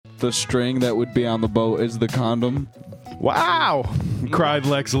the string that would be on the boat is the condom. Wow! Cried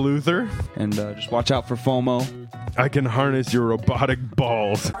Lex Luthor. And just watch out for FOMO. I can harness your robotic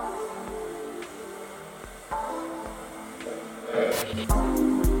balls.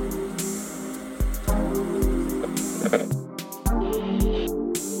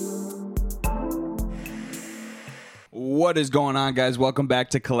 What is going on, guys? Welcome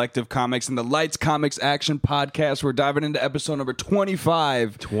back to Collective Comics and the Lights Comics Action Podcast. We're diving into episode number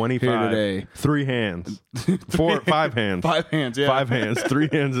 25. 25. Here today. 3 hands. 5 hands. 5 hands, yeah. 5 hands. 3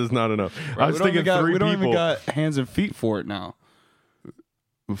 hands is not enough. Right, I was thinking 3 people. We don't even got hands and feet for it now.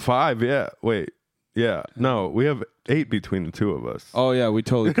 5, yeah. Wait. Yeah. No, we have 8 between the two of us. Oh, yeah, we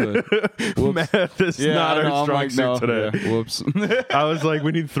totally could. Math is not our strong suit today. Yeah, whoops. I was like,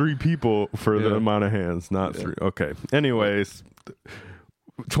 we need 3 people for the amount of hands, not 3. Okay. Anyways,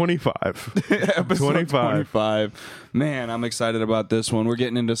 25. Episode 25. Man, I'm excited about this one. We're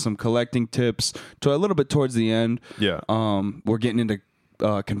getting into some collecting tips to a little bit towards the end. Yeah. We're getting into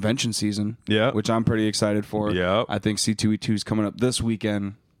convention season. Yeah. Which I'm pretty excited for. Yeah. I think C2E2 is coming up this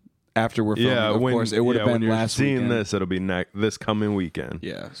weekend. After we're filming, of course, it would have been last weekend. Seeing this, it'll be this coming weekend.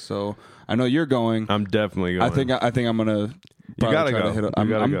 Yeah, so I know you're going. I'm definitely going. I think I'm gonna. You gotta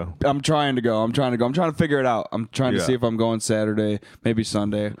go. I'm trying to go. I'm trying to figure it out. I'm trying to Yeah. see if I'm going Saturday, maybe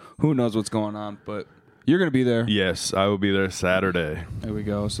Sunday. Who knows what's going on? But you're gonna be there. Yes, I will be there Saturday. There we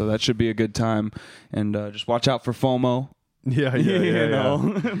go. So that should be a good time. And just watch out for FOMO. Yeah. You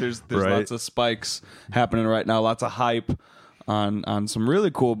know, there's Right. lots of spikes happening right now. Lots of hype on some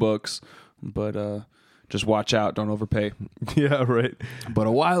really cool books, but just watch out, don't overpay. Yeah, right. But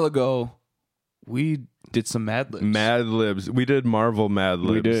a while ago, we did some Mad Libs. Mad Libs. We did Marvel Mad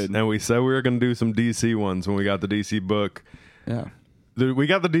Libs. We did. And we said we were going to do some DC ones when we got the DC book. Yeah. We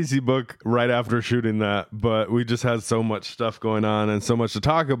got the DC book right after shooting that, but we just had so much stuff going on and so much to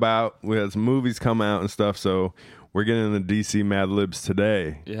talk about. We had some movies come out and stuff, so we're getting into DC Mad Libs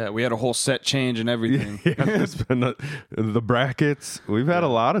today. Yeah, we had a whole set change and everything. Yeah, it's been the brackets. We've had a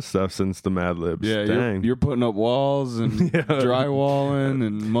lot of stuff since the Mad Libs. Yeah, Dang. you're putting up walls and drywalling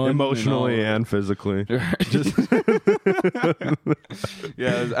and mud. Emotionally and physically. Just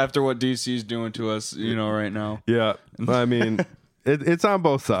yeah, after what DC's doing to us, right now. Yeah, I mean, it's on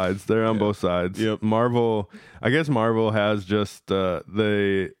both sides. They're on both sides. Yep. Marvel, I guess Marvel has just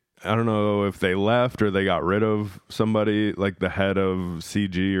I don't know if they left or they got rid of somebody like the head of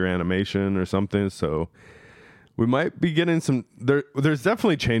CG or animation or something. So we might be getting some. There's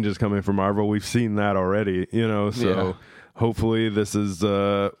definitely changes coming from Marvel. We've seen that already, So hopefully this is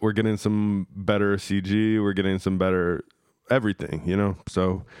we're getting some better CG. We're getting some better everything,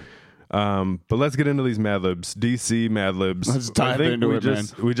 So. But let's get into these Mad Libs. DC Mad Libs. Let's dive into it, man.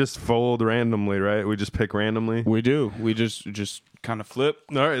 We just fold randomly, right? We just pick randomly. We do. We just kind of flip.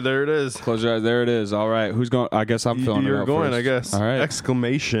 All right, there it is. Close your eyes. There it is. All right. Who's going? I guess I'm filling it You're out going, first. I guess. All right.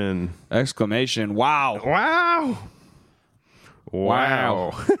 Exclamation. Wow. Wow.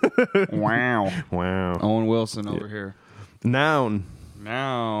 Wow. Wow. Wow. Owen Wilson over here. Noun.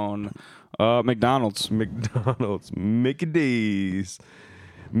 McDonald's. Mickey D's.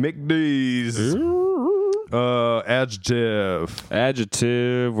 McD's.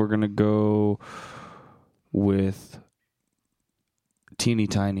 Adjective. We're gonna go with teeny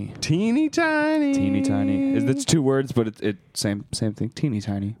tiny. Teeny tiny. It's 2 words, but it same thing. Teeny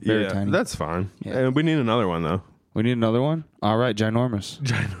tiny. Very tiny. That's fine. Yeah. And we need another one though. We need another one. All right, ginormous.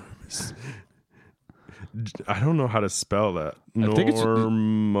 I don't know how to spell that. I think it's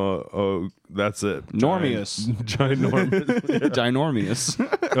that's it. Normius. Ginormous. Yeah. Ginormous.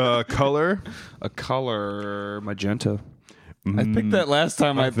 Color. A color magenta. I picked that last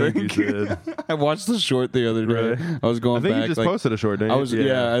time. I think you did. I watched the short the other day. Right. I was going back. I think you just posted a short, didn't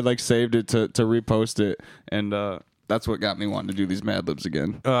you? I saved it to repost it, and that's what got me wanting to do these Mad Libs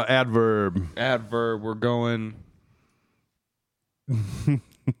again. Adverb. We're going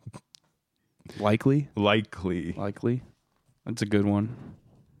likely. That's a good one.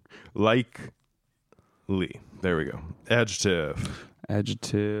 Likely. There we go. Adjective.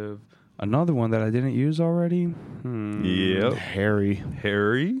 Another one that I didn't use already. Yep. Harry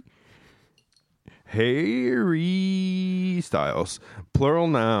Styles. Plural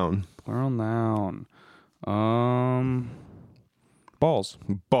noun. Balls.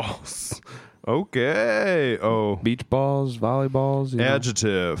 Okay. Oh. Beach balls, volleyballs.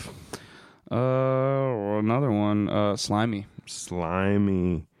 Adjective. Another one. Slimy.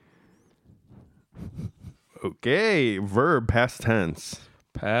 Okay. Verb. Past tense.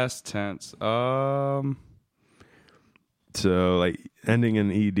 So like ending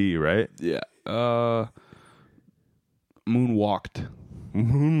in ed, right? Yeah. Moonwalked.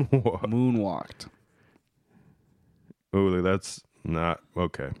 Moonwalked. Oh, that's not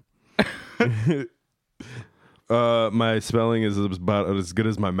okay. My spelling is about as good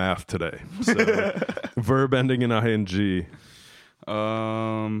as my math today. So, verb ending in ing.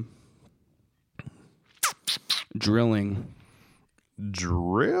 Drilling.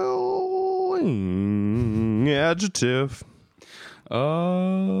 Drilling. Adjective.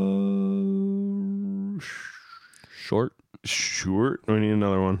 Short. Short. We need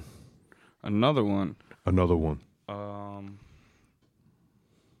another one. Another one.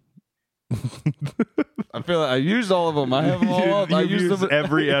 I feel like I used all of them. I have them all up. I used them.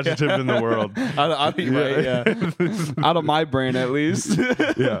 Every adjective in the world. Right, yeah. Out of my brain, at least.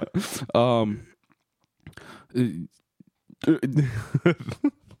 Yeah.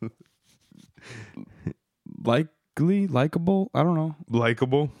 Likeable. I don't know.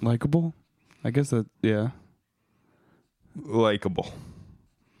 Likeable. I guess that. Yeah. Likeable.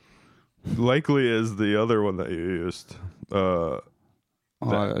 Likely is the other one that you used. A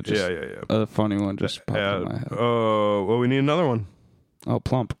funny one just popped in my head. Oh, well, we need another one. Oh,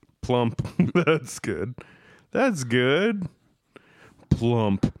 plump. That's good.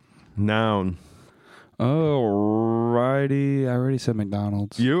 Plump. Noun. Alrighty. I already said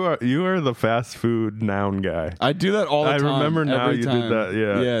McDonald's. You are the fast food noun guy. I do that all the time. I remember now every you time. did that.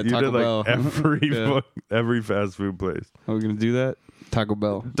 Yeah. Yeah, you Taco did like Bell. every fast food place. Are we going to do that? Taco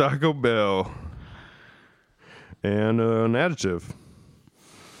Bell. And an adjective.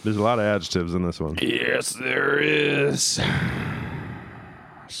 There's a lot of adjectives in this one. Yes, there is.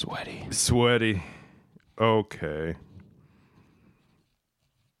 Sweaty. Okay.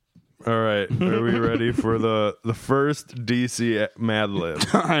 All right. Are we ready for the first DC Mad Lib?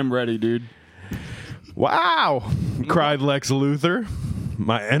 I'm ready, dude. Wow! Cried Lex Luthor.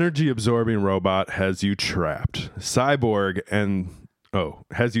 My energy-absorbing robot has you trapped. Cyborg,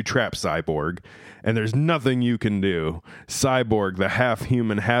 and there's nothing you can do. Cyborg, the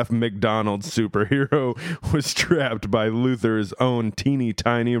half-human, half-McDonald's superhero, was trapped by Luthor's own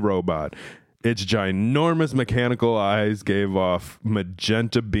teeny-tiny robot. Its ginormous mechanical eyes gave off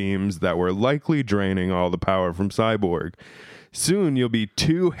magenta beams that were likely draining all the power from Cyborg. Soon you'll be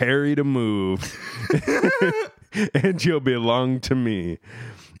too hairy to move, and you'll belong to me.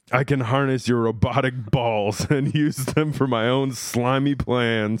 I can harness your robotic balls and use them for my own slimy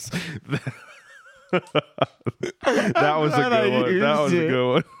plans. That was a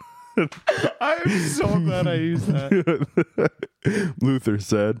good one. I'm so glad I used that. Luthor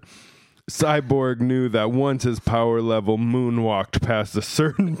said. Cyborg knew that once his power level moonwalked past a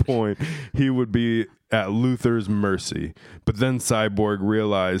certain point, he would be at Luthor's mercy. But then Cyborg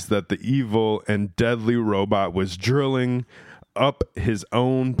realized that the evil and deadly robot was drilling up his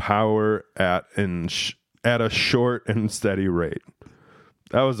own power at a short and steady rate.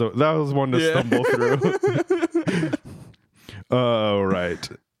 That was one to stumble through. Oh, right.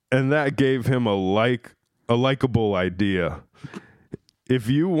 And that gave him a likable idea. If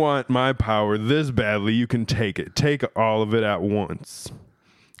you want my power this badly, you can take it. Take all of it at once.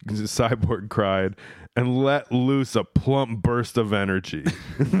 Cyborg cried and let loose a plump burst of energy.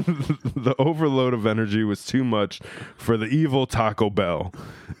 The overload of energy was too much for the evil Taco Bell.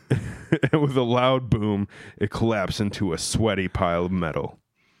 And with a loud boom, it collapsed into a sweaty pile of metal.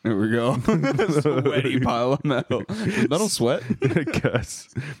 There we go. Sweaty pile of metal. Does metal sweat? I guess.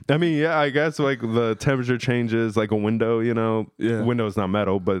 I mean, yeah, I guess like the temperature changes, like a window, you know. Yeah. Window's not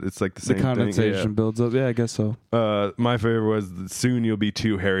metal, but it's like the same thing. The condensation thing. builds up. Yeah, I guess so. My favorite was soon you'll be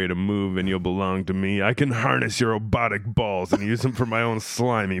too hairy to move and you'll belong to me. I can harness your robotic balls and use them for my own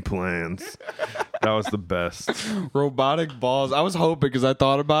slimy plans. That was the best. Robotic balls. I was hoping because I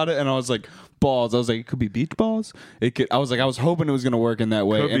thought about it and I was like, balls. I was like, it could be beach balls. I was hoping it was going to work in that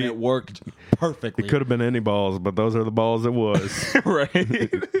way, and it worked perfectly. It could have been any balls, but those are the balls it was. Right?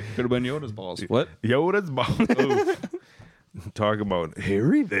 Could have been Yoda's balls. What? Yoda's balls. Talk about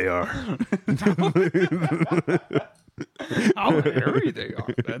hairy they are. How hairy they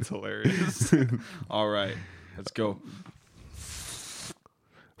are. That's hilarious. All right, let's go.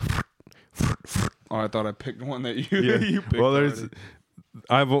 Oh, I thought I picked one that you picked.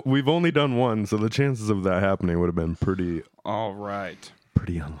 Well, we've only done one, so the chances of that happening would have been pretty. All right.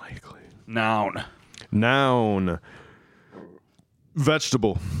 Pretty unlikely. Noun.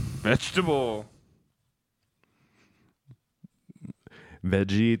 Vegetable. Vegetable.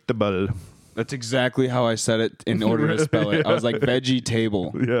 That's exactly how I said it in order to spell it. I was like veggie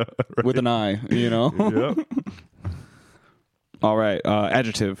table. Yeah. Right. With an I, you know? Yep. All right.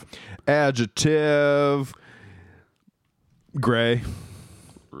 Adjective. Gray.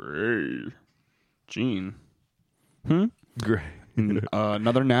 Gene. Gray.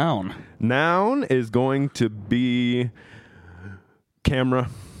 Another noun. Noun is going to be camera.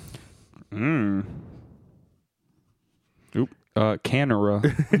 Canera.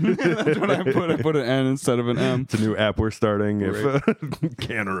 That's what I put. I put an N instead of an M. It's a new app we're starting. Right. If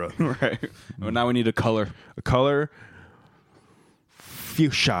Canera. Right. Well, now we need a color. A color.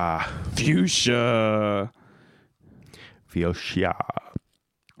 Fuchsia. Fuchsia. Fuchsia.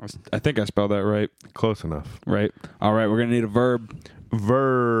 I think I spelled that right. Close enough. Right. All right. We're gonna need a verb.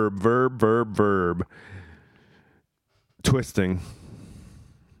 Verb. Twisting.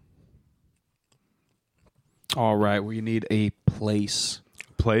 All right. We need a place.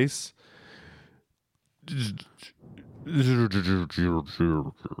 Place.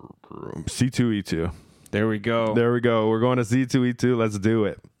 C2E2. There we go. There we go. We're going to C2E2. Let's do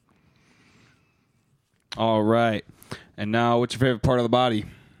it. All right. And now, what's your favorite part of the body?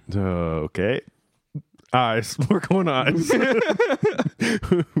 Okay. Eyes. We're going eyes.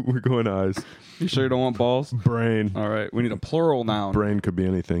 We're going eyes. You sure you don't want balls? Brain. All right. We need a plural noun. Brain could be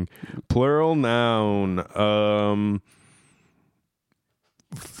anything. Plural noun.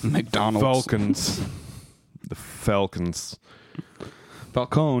 McDonald's. Falcons. The Falcons.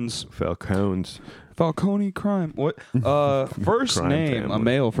 Falcons. Falcons. Falcone crime. What? First Crime name. family. A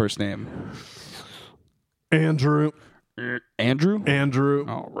male first name. Andrew. Andrew? Andrew.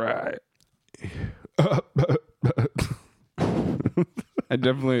 All right. I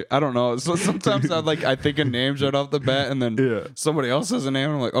don't know. So sometimes I think a name right off the bat, and then somebody else has a name,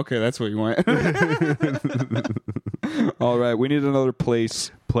 and I'm like, okay, that's what you want. All right, we need another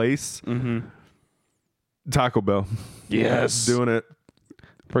place. Place? Mm-hmm. Taco Bell. Yes. Doing it.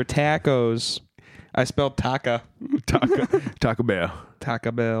 For tacos. I spelled taca. Taco Bell.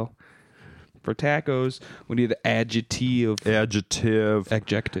 Taco Bell. For tacos, we need the adjective.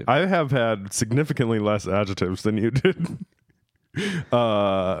 Adjective. I have had significantly less adjectives than you did.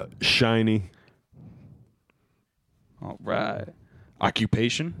 Shiny. All right.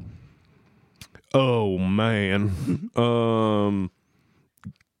 Occupation. Oh man.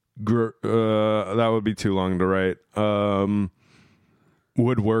 That would be too long to write.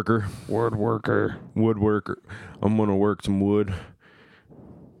 Woodworker. I'm gonna work some wood.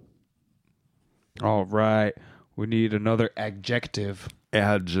 All right. We need another adjective.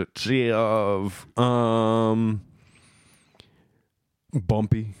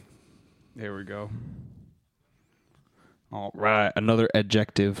 Bumpy. There we go. All right. Another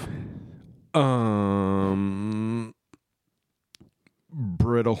adjective.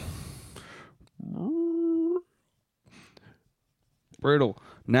 Brittle.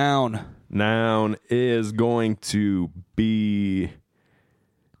 Noun. Noun is going to be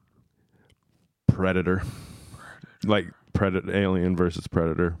predator. Like Alien versus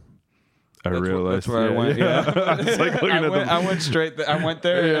Predator. I realized. That's where I went. Yeah. I went straight. I went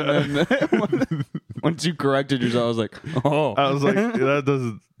there, and then once you corrected yourself, I was like, "Oh." I was like,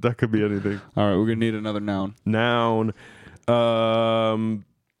 that could be anything. All right, we're gonna need another noun. Noun.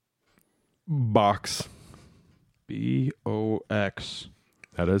 Box. BOX.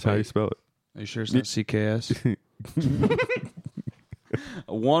 That is how you spell it. Are you sure it's not CKS?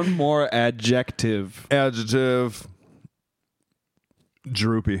 One more adjective.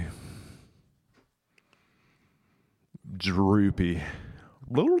 Droopy.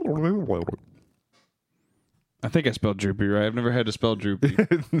 I think I spelled droopy right. I've never had to spell droopy.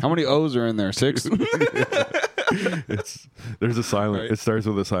 How many O's are in there? 6? There's a silent. Right. It starts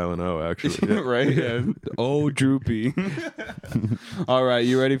with a silent O, actually. Yeah. Right? Yeah. Oh, droopy. All right,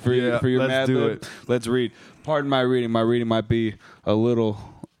 you ready for your Mad Lib? Let's read. Pardon my reading. My reading might be a little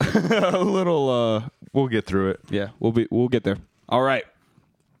We'll get through it. Yeah, we'll get there. All right.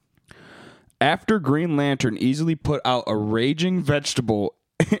 After Green Lantern easily put out a raging vegetable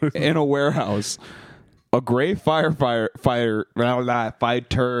in a warehouse, a gray fighter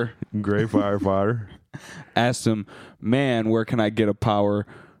asked him, "Man, where can I get a power?"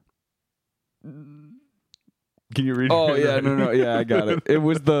 Can you read? Oh yeah, no, yeah, I got it. It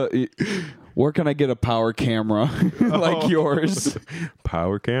was where can I get a power camera like yours?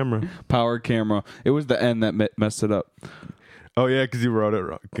 Power camera. Power camera. It was the end that messed it up. Oh yeah, because you wrote it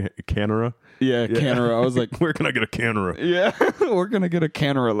wrong. Canera. Yeah, Canera. I was like, where can I get a Canera? Yeah, we're gonna get a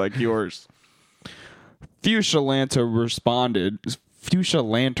Canera like yours. Fuchsia Lantern responded.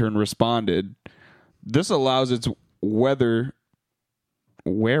 This allows its wearer.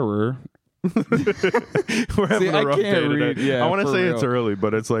 We're having a rough day today. Yeah, I want to say real. it's early,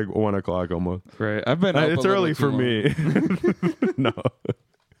 but it's like 1 o'clock almost. Right. I've been. It's early for me. No.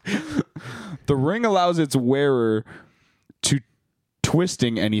 The ring allows its wearer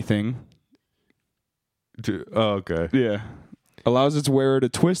twisting anything. Okay. Yeah. allows its wearer to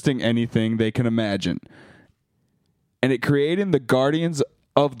twisting anything they can imagine. And it created the Guardians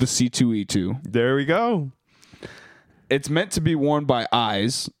of the C2E2. There we go. It's meant to be worn by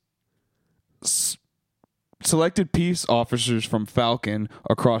eyes. Selected peace officers from Falcon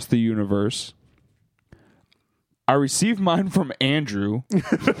across the universe. I received mine from Andrew.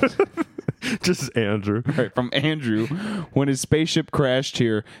 Just Andrew. Right, from Andrew when his spaceship crashed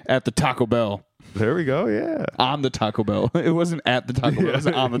here at the Taco Bell. There we go, yeah. On the Taco Bell. It wasn't at the Taco Bell, it was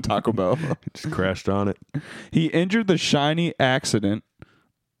on the Taco Bell. Just crashed on it. He injured the shiny accident.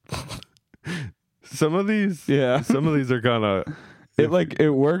 Some of these are kind of...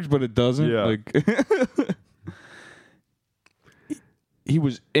 It works, but it doesn't. Yeah. Like he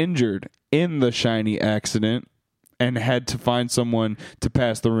was injured in the shiny accident and had to find someone to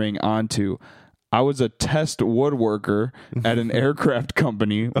pass the ring on to. I was a test woodworker at an aircraft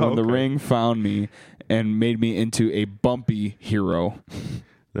company when the ring found me and made me into a bumpy hero.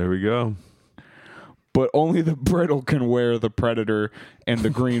 There we go. But only the brittle can wear the Predator and the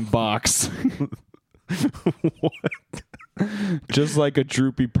green box. What? Just like a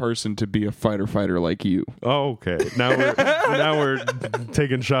droopy person to be a fighter like you. Oh, okay. Now we're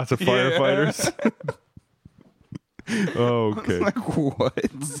taking shots at firefighters. Okay. Like what?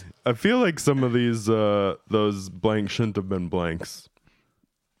 I feel like some of these those blanks shouldn't have been blanks.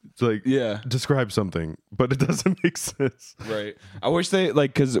 It's like, describe something, but it doesn't make sense. Right. I wish they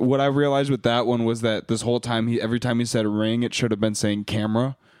because what I realized with that one was that this whole time every time he said ring, it should have been saying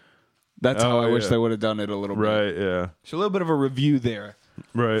camera. That's how I wish they would have done it a little bit. Right, yeah. So a little bit of a review there.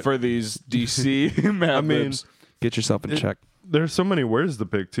 Right. For these DC Mad Libs. Get yourself in check. There's so many words to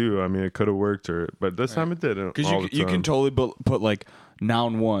pick too. I mean, it could have worked, but this time it didn't. Because you can totally put like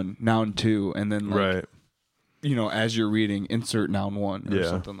noun 1, noun 2, and then like, as you're reading, insert noun 1 or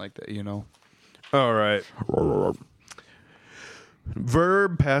something like that. All right.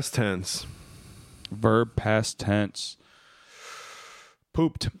 Verb past tense. Verb past tense.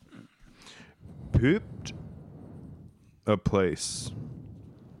 Pooped. Pooped a place.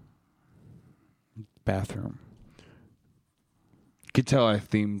 Bathroom. You could tell I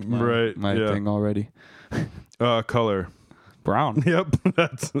themed my thing already. Color. Brown. Yep.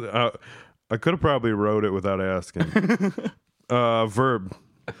 That's. I could have probably wrote it without asking. Verb.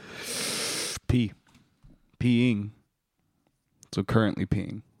 Pee. Peeing. So currently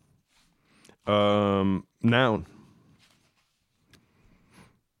peeing. Noun.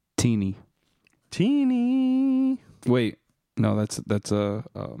 Teeny. Teeny. Wait. No, that's a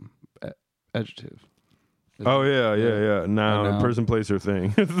adjective. Oh yeah. Noun, person, place, or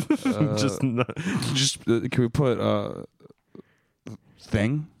thing. Can we put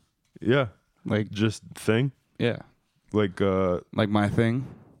thing? Yeah. Like just thing. Yeah. Like my thing.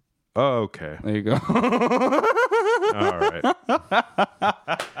 Oh, okay. There you go. All right.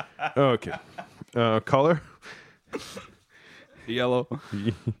 Okay. Color. Yellow.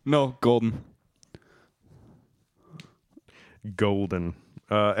 No, golden. Golden.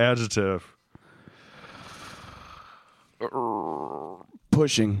 Adjective.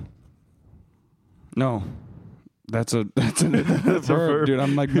 Pushing. No. That's a verb, dude.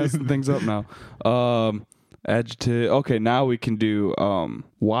 I'm like messing things up now. Adjective. Okay, now we can do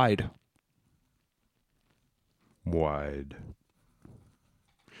wide. Wide.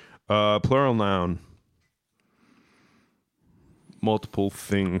 Plural noun. Multiple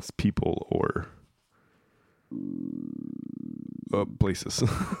things, people, or places.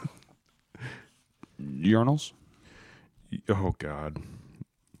 Urinals. Oh God.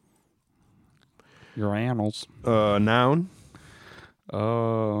 Urinals. Noun.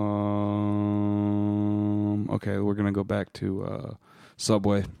 Okay, we're gonna go back to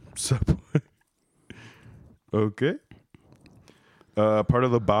Subway. Subway. Okay. Part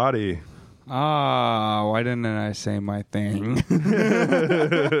of the body. Why didn't I say my thing?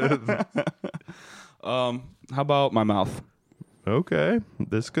 How about my mouth? Okay,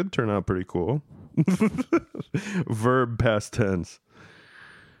 this could turn out pretty cool. Verb past tense.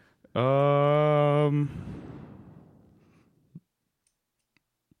 I'm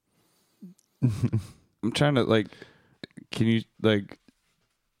trying to can you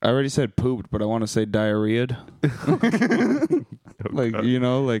I already said pooped, but I want to say diarrheaed.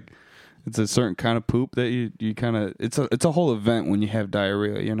 It's a certain kind of poop that you kind of it's a whole event when you have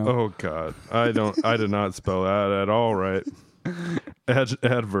diarrhea, Oh God. I did not spell that at all right.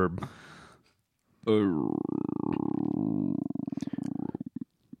 Adverb.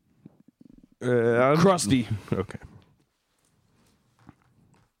 Crusty. Okay.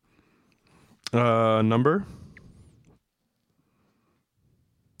 Number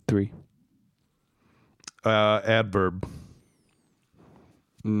 3. Adverb.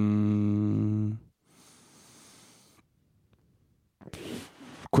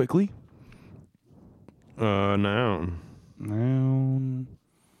 Quickly. Noun. Noun.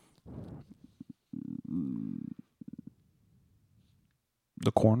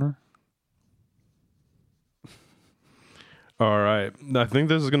 The corner. All right. I think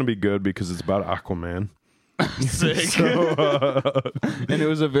this is going to be good because it's about Aquaman. Sick. And it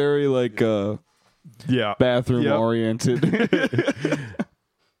was a very bathroom oriented.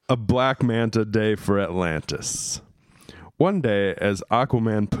 A black manta day for Atlantis. One day, as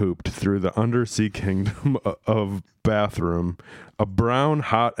Aquaman pooped through the undersea kingdom of bathroom, a brown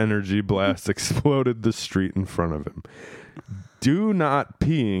hot energy blast exploded the street in front of him. Do not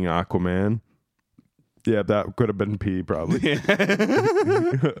peeing, Aquaman. Yeah, that could have been pee, probably.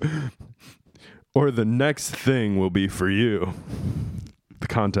 Or the next thing will be for you. The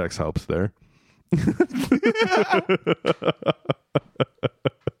context helps there.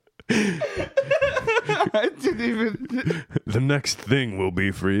 I didn't even. The next thing will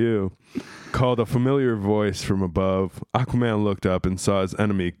be for you. Called a familiar voice from above. Aquaman looked up and saw his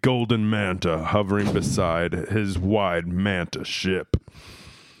enemy, Golden Manta, hovering beside his wide manta ship,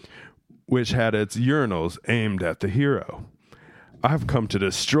 which had its urinals aimed at the hero. I've come to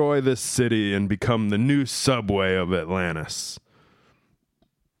destroy this city and become the new subway of Atlantis.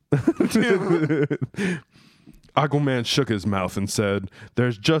 Aquaman shook his mouth and said,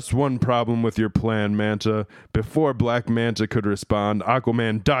 "There's just one problem with your plan, Manta." Before Black Manta could respond,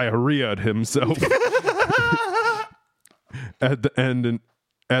 Aquaman diarrheaed himself at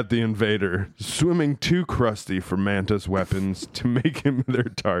the invader, swimming too crusty for Manta's weapons to make him their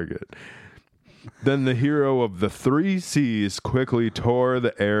target. Then the hero of the three seas quickly tore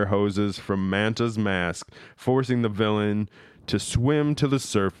the air hoses from Manta's mask, forcing the villain to swim to the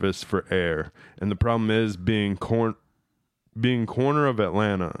surface for air. And the problem is being corner of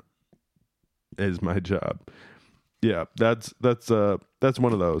Atlanta is my job. Yeah, that's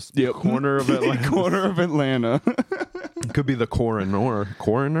one of those. Yep. Corner of Atlanta. Corner of Atlanta. Could be the coroner.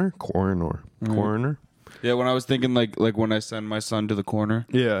 Coroner? Yeah, when I was thinking like when I send my son to the corner.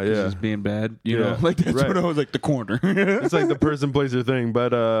 Yeah. He's being bad. You know, like that's right. what I was like, the corner. It's like the person, place, or thing,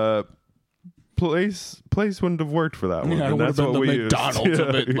 but place wouldn't have worked for that one. Yeah, and that's what we McDonald's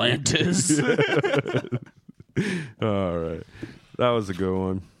of Atlantis. All right. That was a good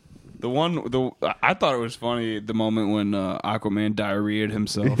one. I thought it was funny the moment when Aquaman diarrheaed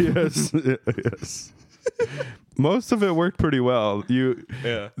himself. Yes. Most of it worked pretty well.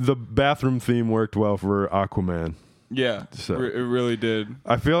 The bathroom theme worked well for Aquaman. Yeah, So. it really did.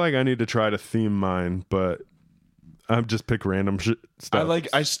 I feel like I need to try to theme mine, but I just pick random stuff.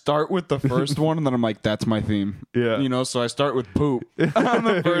 I start with the first one and then I'm like, that's my theme. Yeah. You know, so I start with poop. On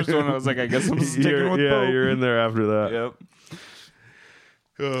the first one, I was like, I guess I'm sticking with poop. Yeah, you're in there after that. Yep.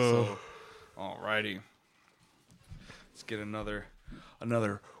 So, alrighty. Let's get another.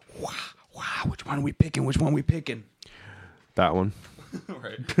 Wow, which one are we picking? That one.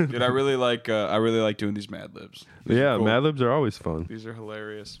 Right. Dude, I really like doing these Mad Libs. Yeah, cool. Mad Libs are always fun. These are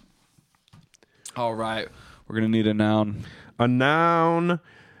hilarious. All right. We're going to need a noun. A noun.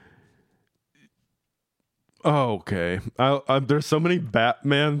 Oh, okay. There's so many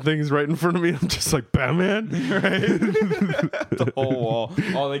Batman things right in front of me. I'm just like, Batman? Right? The whole wall.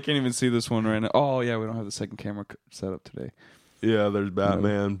 Oh, they can't even see this one right now. Oh, yeah, we don't have the second camera set up today. Yeah, there's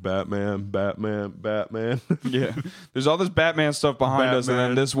Batman. Yeah. There's all this Batman stuff behind us, and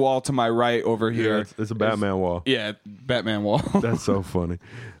then this wall to my right over here. Yeah, it's a Batman wall. Yeah, Batman wall. That's so funny.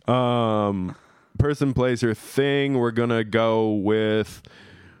 Person, place, or thing. We're going to go with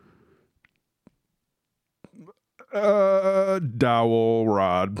dowel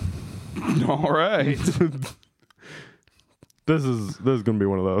rod. All right. This is going to be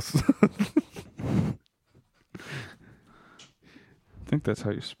one of those. I think that's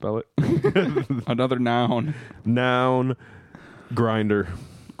how you spell it. Another noun. Noun, grinder.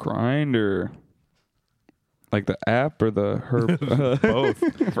 Grinder. Like the app or the herb? Both.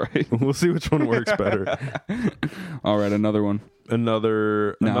 Right. We'll see which one works better. All right, another one.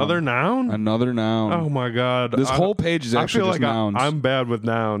 Another noun? Another noun. Oh my God. This whole page is actually just nouns. I'm bad with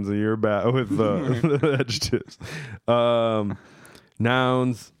nouns and you're bad with the adjectives.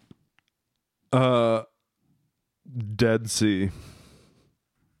 Nouns. Dead Sea.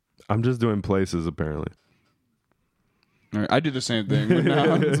 I'm just doing places, apparently. All right, I do the same thing with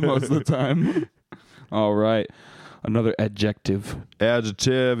nouns most of the time. All right. Another adjective.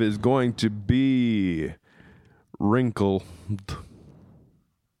 Adjective is going to be wrinkled.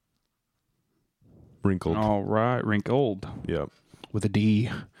 Wrinkled. All right. Wrinkled. Yep. With a D.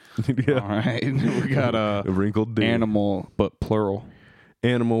 Yeah. All right. We got a wrinkled D. Animal, but plural.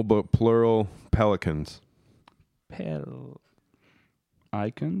 Animal, but plural, pelicans.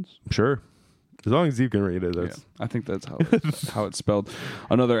 Icons? Sure. As long as you can read it. Yeah, That's I think that's how it's spelled.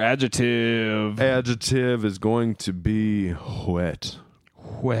 Another adjective. Adjective is going to be wet.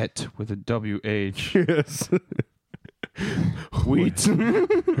 Wet with a WH. Yes. Wheat.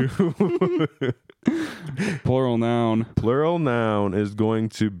 Plural noun. Plural noun is going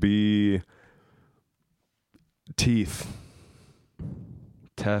to be teeth.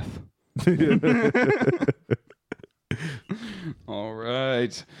 Teth. All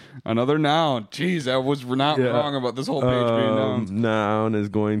right. Another noun. Jeez, I was not wrong about this whole page being nouns. Noun is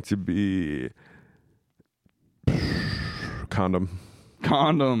going to be condom.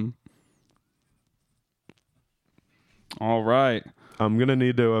 Condom. All right. I'm going to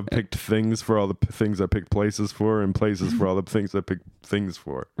need to have picked things for all the things I picked places for and places for all the things I picked things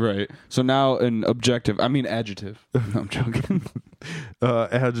for. Right. So now an adjective. No, I'm joking.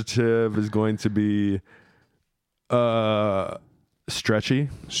 Adjective is going to be stretchy.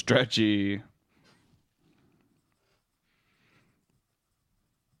 Stretchy.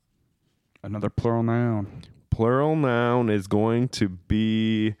 Another plural noun. Plural noun is going to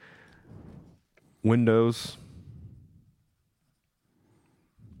be windows.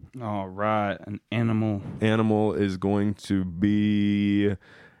 All right. An animal. Animal is going to be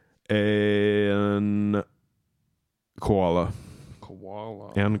an koala.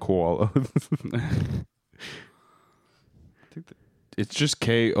 Koala. And koala. It's just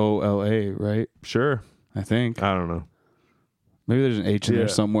KOLA, right? Sure. I think. I don't know. Maybe there's an H in there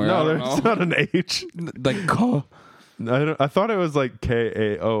somewhere. No, I don't there's know. not an H. Like ko. I thought it was like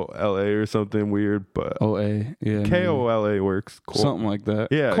KAOLA or something weird, but OA. Yeah. KOLA works. Something like that.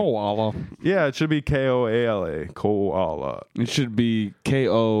 Yeah. Koala. Yeah, it should be KOALA. Koala. It should be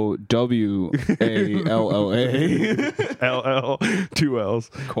KOWALLA. LL, two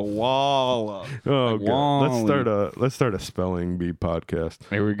L's. Koala. Oh Like god. Wally. Let's start a spelling bee podcast.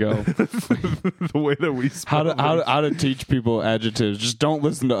 There we go. The way that we spell How to teach people adjectives. Just don't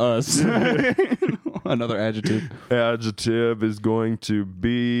listen to us. Another adjective. Adjective is going to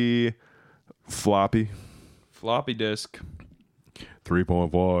be floppy. Floppy disk.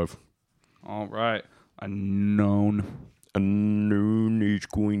 3.5. All right. A noun. A noun is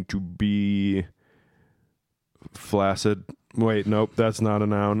going to be flaccid. Wait, nope, that's not a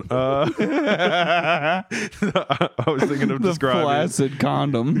noun. I was thinking of The describing. flaccid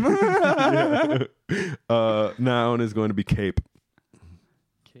condom. Yeah. Noun is going to be cape.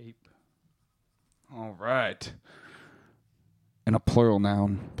 Cape. All right. And a plural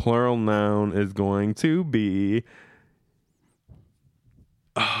noun. Plural noun is going to be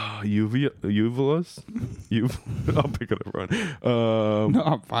uvulas. I'll pick it up, Ron. No,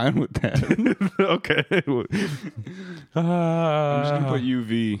 I'm fine with that. Okay. I'm just going to put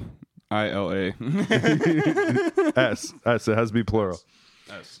UVILA. S. It has to be plural.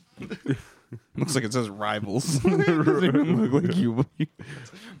 S. Looks like it says rivals. It doesn't even look like you.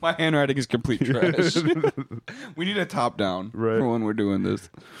 My handwriting is complete trash. We need a top down for when we're doing this.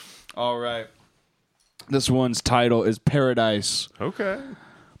 All right. This one's title is Paradise. Okay.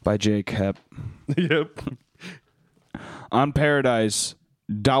 By Jake Hepp. Yep. On Paradise,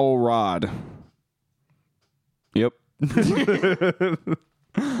 dowel rod. Yep.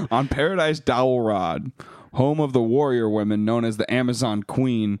 On Paradise, dowel rod, home of the warrior women known as the Amazon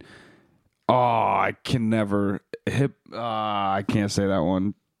Queen. Oh, I can never. I can't say that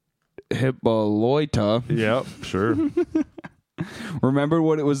one. Hippolyta. Yep, sure. Remember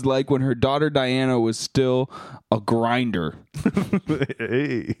what it was like when her daughter Diana was still a grinder.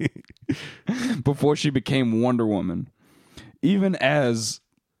 Hey. Before she became Wonder Woman. Even as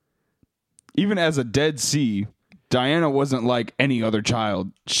a Dead Sea, Diana wasn't like any other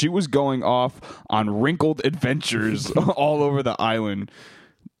child. She was going off on wrinkled adventures all over the island.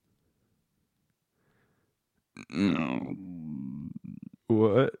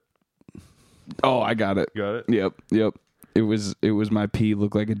 What? Oh, I got it. Got it? Yep. It was my P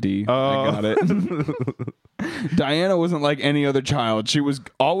looked like a D. Oh. I got it. Diana wasn't like any other child. She was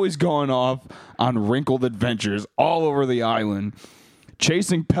always going off on wrinkled adventures all over the island,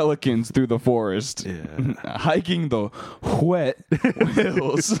 chasing pelicans through the forest, hiking the wet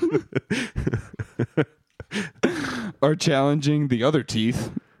hills, or challenging the other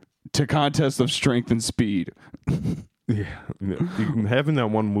teeth to contests of strength and speed. Yeah. Having that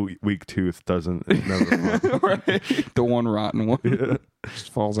one weak tooth doesn't. Never fun. Right? The one rotten one. Yeah.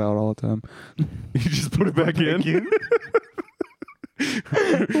 Just falls out all the time. You just put it back in?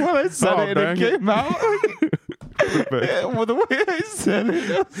 When I said it came out. Well, the way I said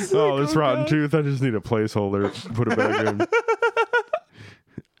it. This rotten tooth, I just need a placeholder. Put it back in.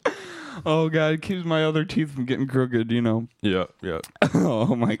 Oh God, it keeps my other teeth from getting crooked, you know. Yeah, yeah.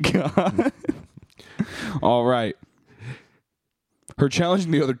 Oh my God. All right. Her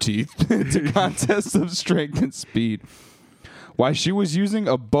challenging the other teeth to contests of strength and speed. While she was using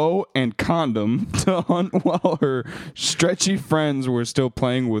a bow and condom to hunt while her stretchy friends were still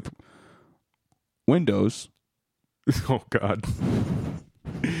playing with windows. Oh God.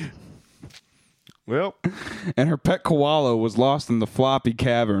 Well, And her pet koala was lost in the floppy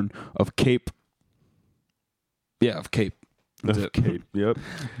cavern of Cape. Yeah, of Cape. That's it. Cape. Yep.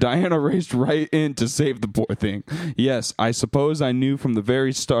 Diana raced right in to save the poor thing. Yes, I suppose I knew from the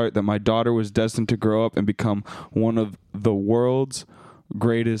very start that my daughter was destined to grow up and become one of the world's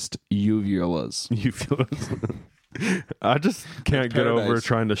greatest uvulas. I just can't get over paradise.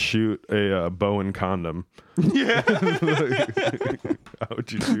 trying to shoot a bow and condom. Yeah. How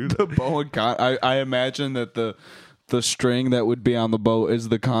would you do that? The bow and condom. I imagine that the string that would be on the bow is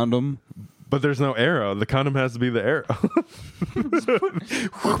the condom. But there's no arrow. The condom has to be the arrow.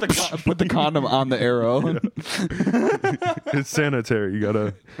 Put the condom on the arrow. Yeah. It's sanitary. You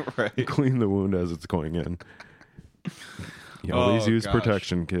gotta Right. clean the wound as it's going in. You always use gosh.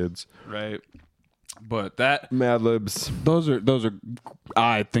 protection, kids. Right. But that Mad Libs. those are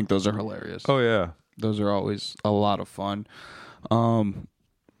I think those are hilarious. Oh yeah. Those are always a lot of fun.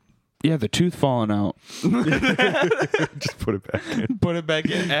 Yeah, the tooth falling out. Just put it back in. Put it back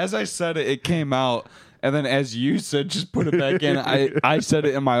in. As I said it, it came out. And then as you said, just put it back in, I said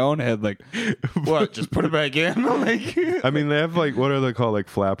it in my own head, like, what? Just put it back in? Like, I mean, they have like, what are they called? Like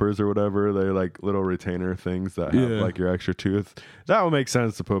flappers or whatever. They're like little retainer things that have like your extra tooth. That would make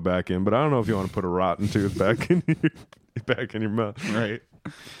sense to put back in, but I don't know if you want to put a rotten tooth back in your mouth. Right.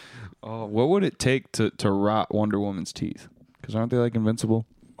 Oh, what would it take to rot Wonder Woman's teeth? Because aren't they like invincible?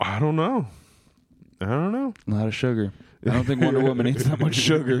 I don't know. A lot of sugar. I don't think Wonder Woman eats that much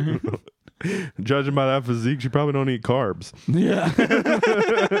sugar. Judging by that physique, she probably don't eat carbs. Yeah.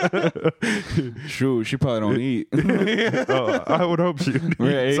 True. She probably don't eat. Oh, I would hope she would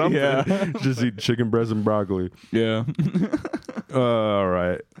eat something. Yeah. Just eat chicken breast and broccoli. Yeah. All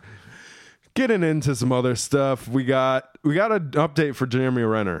right. Getting into some other stuff, we got an update for Jeremy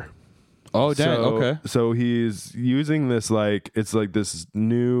Renner. Oh, dang. Okay. So he's using this it's like this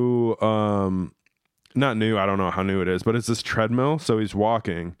new, not new. I don't know how new it is, but it's this treadmill. So he's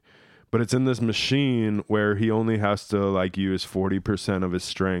walking, but it's in this machine where he only has to like use 40% of his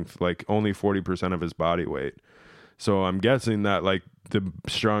strength, like only 40% of his body weight. So I'm guessing that like the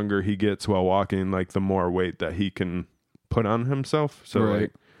stronger he gets while walking, like the more weight that he can put on himself. So Right.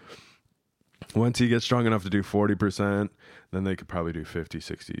 like once he gets strong enough to do 40%, then they could probably do 50,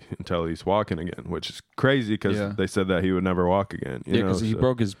 60 until he's walking again, which is crazy because they said that he would never walk again. Yeah, because he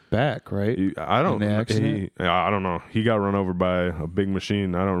broke his back, right? I don't In the accident? I don't know. He got run over by a big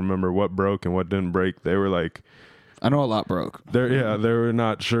machine. I don't remember what broke and what didn't break. They were like, I know a lot broke. they were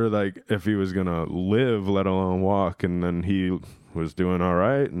not sure like if he was gonna live, let alone walk. And then he was doing all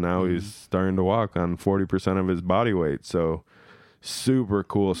right, and now he's starting to walk on 40% of his body weight. So super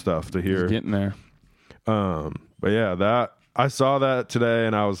cool stuff to hear. He's getting there. But yeah, that I saw that today,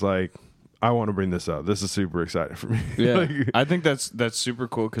 and I was like, I want to bring this up. This is super exciting for me. Yeah, Like, I think that's super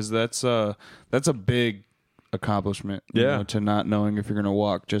cool because that's a big accomplishment. You know, to not knowing if you're gonna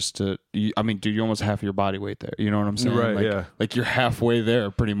walk. Just to, I mean, dude, you almost half your body weight there. You know what I'm saying? Right, Like, yeah. Like you're halfway there,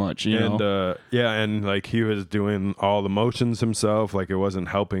 pretty much. You know? And like he was doing all the motions himself. Like it wasn't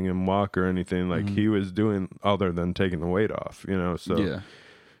helping him walk or anything. Like he was doing other than taking the weight off. You know, so Yeah.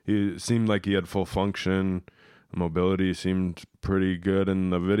 he seemed like he had full function. Mobility seemed pretty good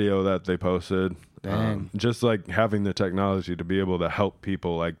in the video that they posted. Dang. Just like having the technology to be able to help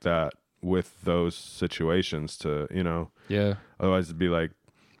people like that with those situations to, you know, Yeah. otherwise it'd be like,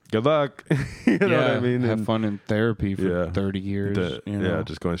 good luck. You know what I mean? Have And fun in therapy for 30 years. You know? yeah,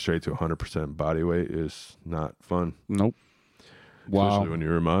 just going straight to 100% body weight is not fun. Nope. Wow. Especially when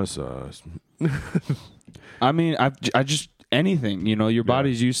you're in my size. I mean, I just anything, you know, your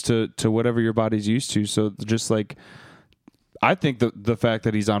body's used to whatever your body's used to. So just like, I think the fact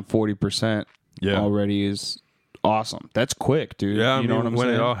that he's on 40% already is awesome. That's quick, dude. Yeah, you know what I'm when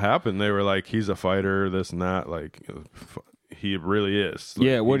saying? it all happened, they were like, he's a fighter, this and that. Like, he really is. Like,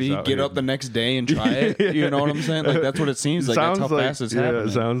 Yeah, what did he's he out get here. up the next day and try it? You know what I'm saying? Like that's what it seems like. That's how fast it's happening.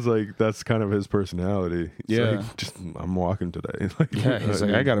 It sounds like that's kind of his personality. It's Yeah. like, just I'm walking today. Like, Yeah, he's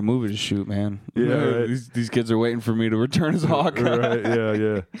like, I got a movie to shoot, man. Yeah, right. These kids are waiting for me to return as Hawkeye.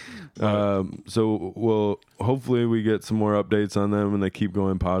 Right, yeah. So we'll hopefully we get some more updates on them and they keep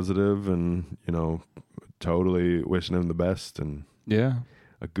going positive, and you know, totally wishing him the best and Yeah.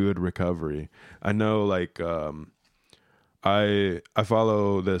 a good recovery. I know, like, I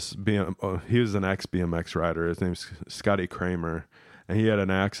follow this he was an ex BMX rider. His name's Scotty Kramer, and he had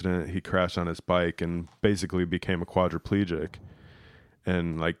an accident. He crashed on his bike and basically became a quadriplegic,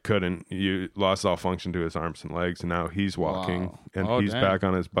 and like you lost all function to his arms and legs, and now he's walking and he's back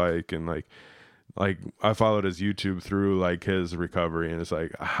on his bike, and like I followed his YouTube through like his recovery, and it's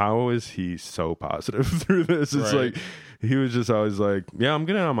like, how is he so positive through this? It's like he was just always like, yeah, I'm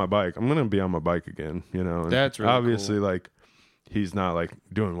getting on my bike. I'm gonna be on my bike again, you know. And that's really obviously cool. Like he's not like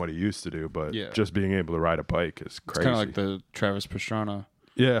doing what he used to do, but just being able to ride a bike is crazy. It's kind of like the Travis Pastrana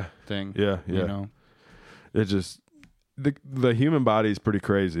thing. Yeah. You know, it just the human body is pretty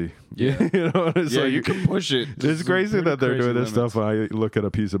crazy. Yeah. You know, it's like, you can push it. It's crazy that they're doing this stuff. I look at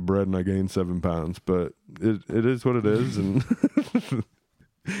a piece of bread and I gain 7 pounds, but it is what it is. And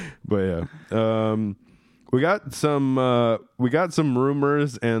but yeah, we got some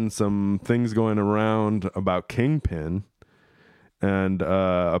rumors and some things going around about Kingpin, and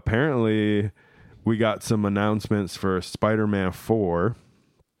apparently we got some announcements for Spider-Man 4,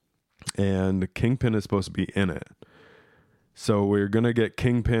 and Kingpin is supposed to be in it. So we're going to get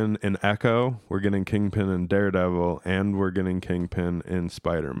Kingpin in Echo, we're getting Kingpin in Daredevil, and we're getting Kingpin in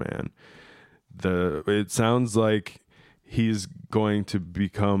Spider-Man. It sounds like he's going to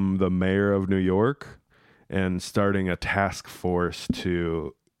become the mayor of New York and starting a task force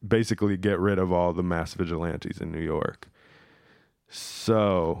to basically get rid of all the mass vigilantes in New York.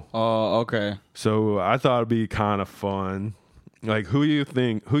 So, okay. So I thought it'd be kind of fun. Like, who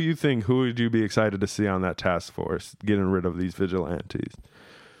would you be excited to see on that task force getting rid of these vigilantes?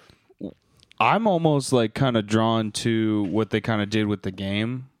 I'm almost like kind of drawn to what they kind of did with the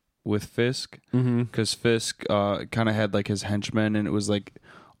game with Fisk, because Fisk kind of had like his henchmen, and it was like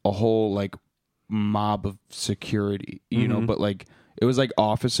a whole like mob of security, you know, but like it was like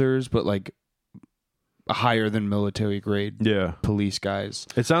officers, but like higher than military grade police guys.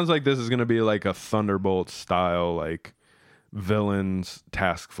 It sounds like this is going to be like a Thunderbolt style, like villains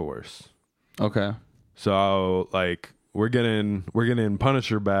task force. Okay. So like we're getting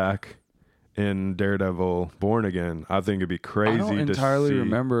Punisher back in Daredevil Born Again. I think it'd be crazy to see. I don't entirely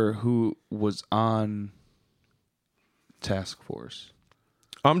remember who was on task force.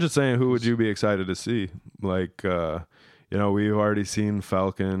 I'm just saying, who would you be excited to see? Like, you know, we've already seen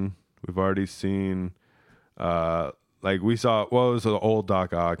Falcon. We've already seen, like we saw, it was the old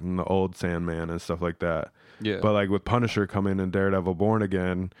Doc Ock and the old Sandman and stuff like that. Yeah. But like with Punisher coming in Daredevil Born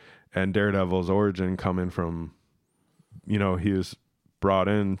Again, and Daredevil's origin coming from, you know, he was brought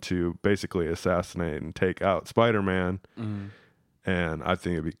in to basically assassinate and take out Spider-Man. And I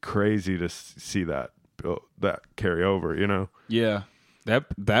think it'd be crazy to see that carry over, you know? Yeah.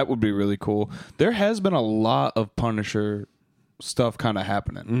 That would be really cool. There has been a lot of Punisher stuff kind of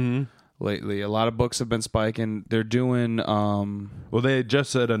happening lately. A lot of books have been spiking. They're doing... Well, they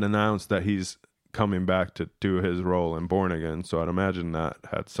just said and announced that he's coming back to do his role in Born Again, so I'd imagine that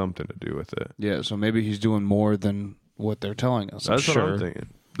had something to do with it. Yeah, so maybe he's doing more than what they're telling us. That's what I'm thinking.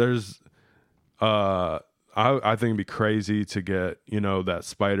 There's... I think it'd be crazy to get, you know, that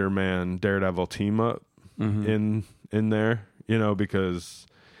Spider-Man Daredevil team up in there. You know, because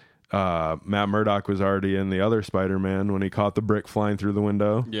Matt Murdock was already in the other Spider-Man when he caught the brick flying through the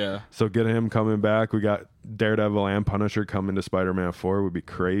window. Yeah. So getting him coming back, we got Daredevil and Punisher coming to Spider-Man 4 would be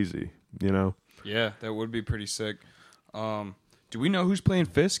crazy, you know? Yeah, that would be pretty sick. Do we know who's playing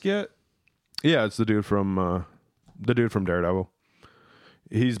Fisk yet? Yeah, it's the dude from Daredevil.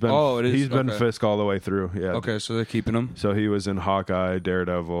 He's been Fisk all the way through. Yeah. Okay, so they're keeping him. So he was in Hawkeye,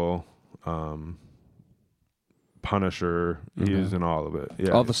 Daredevil, Punisher. He's in all of it. Yeah,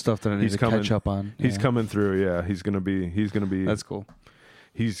 all the stuff that I need to catch up on. He's coming through. Yeah, he's gonna be. That's cool.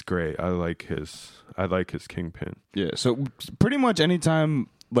 He's great. I like his Kingpin. Yeah. So pretty much anytime,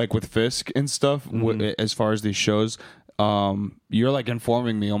 like with Fisk and stuff, as far as these shows, you're like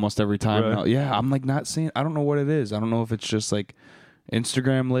informing me almost every time. Right. Now. Yeah, I'm like not seeing. I don't know what it is. I don't know if it's just like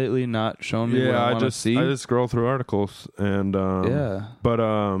Instagram lately not showing me what I want to see. I just scroll through articles and but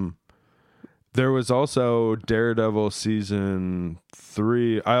there was also Daredevil season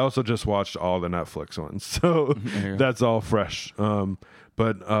 3. I also just watched all the Netflix ones, so that's all fresh.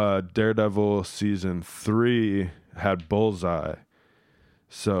 But Daredevil season 3 had Bullseye,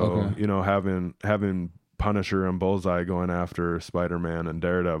 so you know, having Punisher and Bullseye going after Spider-Man and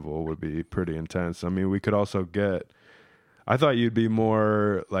Daredevil would be pretty intense. I mean, we could also get... I thought you'd be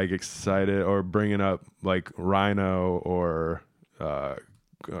more like excited or bringing up like Rhino or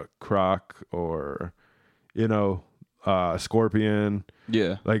Croc or, you know, Scorpion.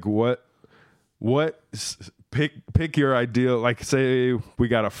 Yeah. Like what pick your ideal. Like, say we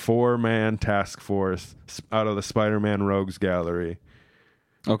got a 4-man task force out of the Spider-Man Rogues Gallery.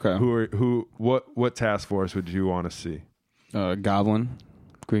 Okay. What task force would you want to see? Goblin,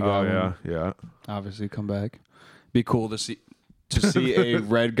 Green Goblin. Yeah. Obviously, come back. Be cool to see a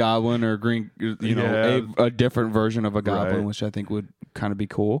red goblin or green, a different version of a goblin, right. which I think would kind of be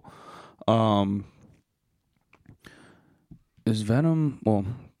cool. Is Venom? Well,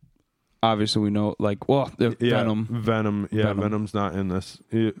 obviously we know, Venom. Venom's not in this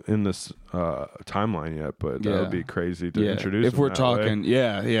timeline yet, but that would be crazy to introduce. If we're talking,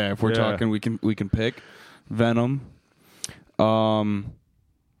 if we're talking, we can pick Venom.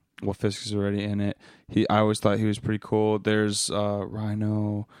 Well, Fisk is already in it. I always thought he was pretty cool. There's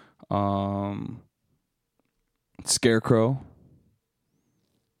Rhino, Scarecrow.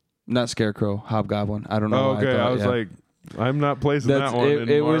 Not Scarecrow, Hobgoblin. I don't know. Okay, I was like, I'm not placing that one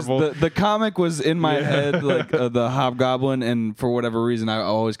in Marvel. Was the comic was in my head, like the Hobgoblin, and for whatever reason, I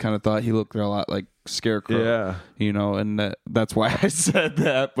always kind of thought he looked a lot like Scarecrow. Yeah, and that's why I said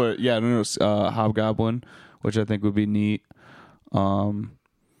that. But yeah, no, Hobgoblin, which I think would be neat.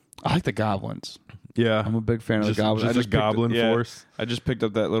 I like the goblins. Yeah, I'm a big fan of the goblins. I just goblin force. I just picked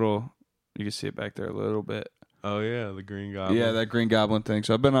up that little. You can see it back there a little bit. Oh yeah, the Green Goblin. Yeah, that Green Goblin thing.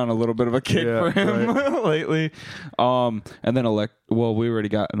 So I've been on a little bit of a kick for him lately. And then well, we already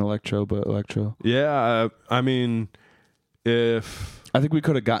got an Electro, but Electro. Yeah, I mean, if I think we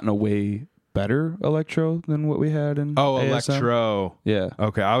could have gotten a way better Electro than what we had in ASM. Electro. Yeah.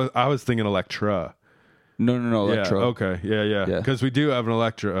 Okay, I was thinking Electra. No, Electro. Yeah, okay, yeah. Because we do have an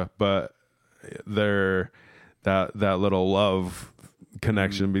Electra, but they're that little love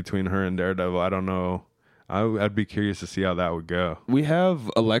connection between her and Daredevil. I don't know. I'd be curious to see how that would go. We have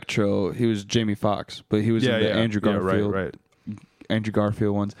Electro. He was Jamie Foxx, but he was in the Andrew Garfield. Right. Andrew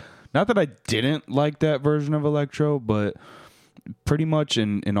Garfield ones. Not that I didn't like that version of Electro, but pretty much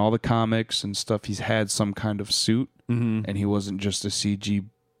in all the comics and stuff, he's had some kind of suit, and he wasn't just a CG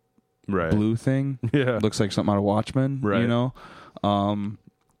blue thing. Yeah, looks like something out of Watchmen. Right.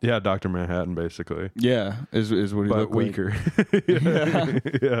 Yeah, Dr. Manhattan, basically. Yeah, is what he looked weaker.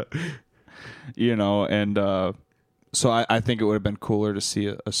 Like. Yeah. So I think it would have been cooler to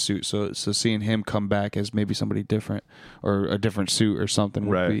see a suit. So seeing him come back as maybe somebody different or a different suit or something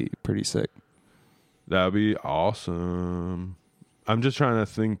would be pretty sick. That'd be awesome. I'm just trying to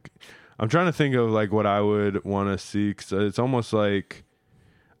think. I'm trying to think of like what I would want to see. 'Cause it's almost like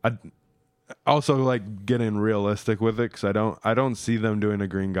I also like getting realistic with it. 'Cause I don't see them doing a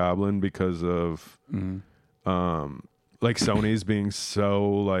Green Goblin because of like Sony's being so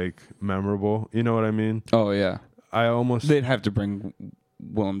like memorable. You know what I mean? Oh yeah. They'd have to bring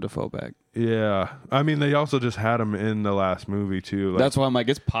Willem Dafoe back. Yeah. I mean, they also just had him in the last movie too. Like, that's why I'm like,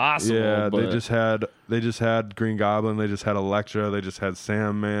 it's possible. Yeah, they just had Green Goblin, they just had Elektra, they just had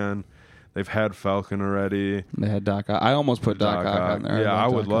Sandman, they've had Falcon already. They had Doc Ock. I almost put Doc Ock on there. Yeah, I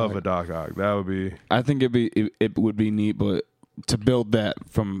would love a Doc Ock. That would be. I think it would be neat, but to build that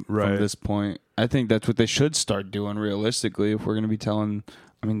from this point, I think that's what they should start doing realistically. If we're going to be telling,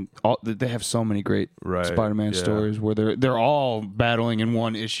 I mean, they have so many great Spider-Man stories where they're all battling in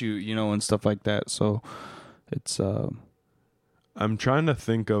one issue, and stuff like that. So it's. I'm trying to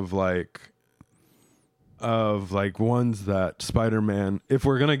think of ones that Spider-Man. If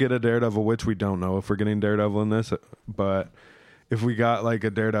we're gonna get a Daredevil, which we don't know if we're getting Daredevil in this, but if we got like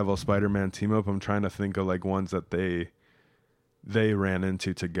a Daredevil Spider-Man team up, I'm trying to think of like ones that they ran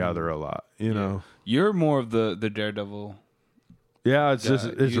into together a lot, know. You're more of the Daredevil. Yeah, it's just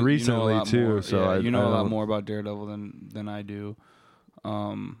it's recently too. More, so I a lot more about Daredevil than I do.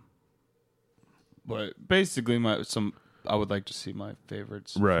 But basically, I would like to see my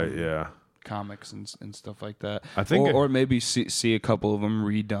favorites. Right. Yeah. Comics and stuff like that. I think, or maybe see a couple of them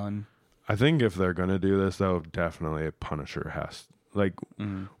redone. I think if they're gonna do this, though, definitely a Punisher has. Like,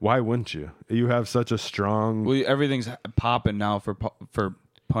 why wouldn't you? You have such a strong. Well, everything's popping now for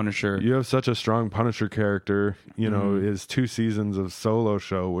Punisher. You have such a strong Punisher character. His 2 seasons of solo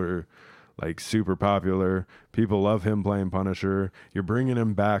show were like super popular. People love him playing Punisher. You're bringing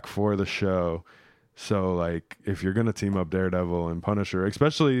him back for the show. So, like, if you're gonna team up Daredevil and Punisher,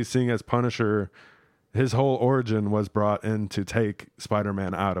 especially seeing as Punisher, his whole origin was brought in to take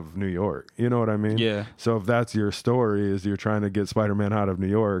Spider-Man out of New York. You know what I mean? Yeah. So if that's your story, is you're trying to get Spider-Man out of New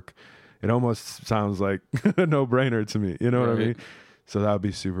York, it almost sounds like a no-brainer to me. You know what I mean? So that would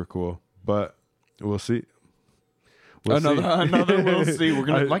be super cool. But we'll see. Another we'll see. We're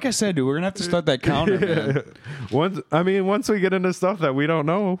gonna, like I said, dude, we're gonna have to start that counter, man. Once we get into stuff that we don't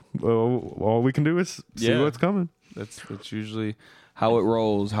know, all we can do is see what's coming. That's usually how it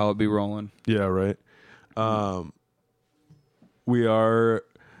rolls, how it be rolling. Yeah, right. We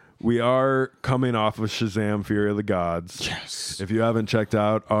are coming off of Shazam! Fury of the Gods. Yes. If you haven't checked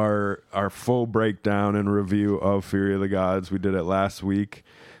out our full breakdown and review of Fury of the Gods, we did it last week.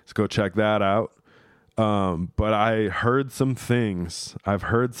 Let's go check that out. But I heard some things. I've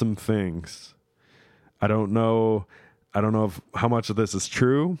heard some things. I don't know how much of this is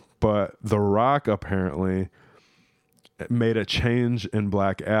true, but The Rock apparently made a change in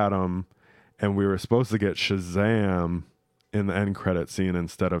Black Adam, and we were supposed to get Shazam in the end credit scene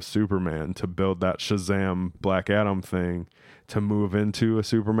instead of Superman to build that Shazam Black Adam thing to move into a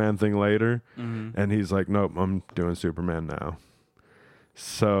Superman thing later. Mm-hmm. And he's like, nope, I'm doing Superman now.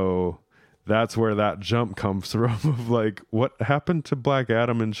 So that's where that jump comes from of like, what happened to Black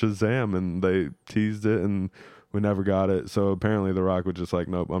Adam and Shazam? And they teased it and we never got it. So apparently The Rock was just like,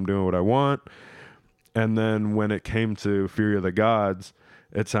 nope, I'm doing what I want. And then when it came to Fury of the Gods,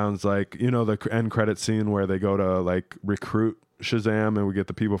 it sounds like, you know, the end credit scene where they go to like recruit Shazam and we get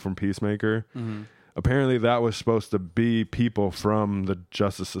the people from Peacemaker. Mm-hmm. Apparently that was supposed to be people from the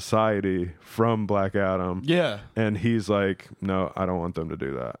Justice Society from Black Adam. Yeah. And he's like, no, I don't want them to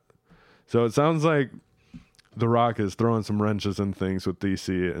do that. So it sounds like The Rock is throwing some wrenches and things with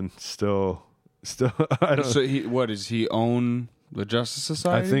DC and still I don't. So does he own the Justice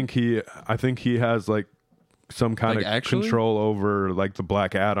Society? I think he has like some kind of control over like the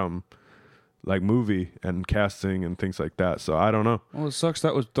Black Adam like movie and casting and things like that. So I don't know. Well, it sucks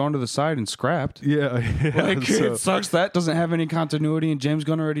that was thrown to the side and scrapped. Yeah. Like, it sucks that doesn't have any continuity and James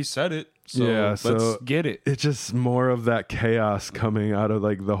Gunn already said it. So let's get it. It's just more of that chaos coming out of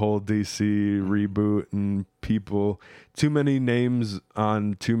like the whole DC reboot and people, too many names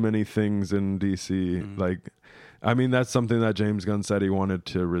on too many things in DC. Like, I mean, that's something that James Gunn said he wanted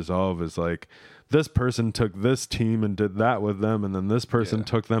to resolve is like, this person took this team and did that with them, and then this person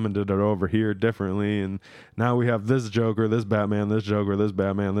took them and did it over here differently, and now we have this Joker, this Batman, this Joker, this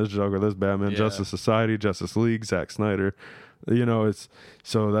Batman, this Joker, this Batman, Justice Society, Justice League, Zack Snyder. You know, it's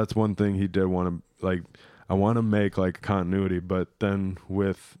so that's one thing he did want to like. I want to make like continuity, but then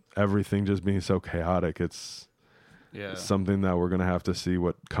with everything just being so chaotic, it's something that we're gonna have to see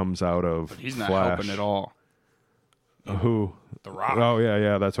what comes out of. But he's not Flash. helping at all. Who? The Rock. Oh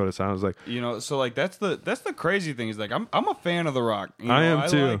yeah, that's what it sounds like. You know, so like that's the crazy thing is like I'm a fan of The Rock. You know, I am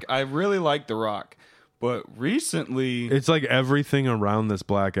too. I really like The Rock, but recently it's like everything around this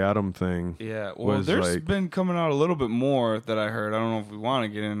Black Adam thing. Yeah, well, there's been coming out a little bit more that I heard. I don't know if we want to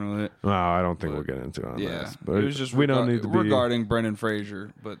get into it. No, I don't think we'll get into it on this. But it was just we don't need to regarding Brendan Fraser,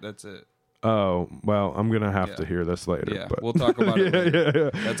 but that's it. Oh, well, I'm going to have to hear this later. Yeah, but. We'll talk about it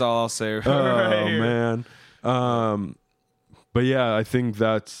later. Yeah. That's all I'll say. Oh, man. But yeah, I think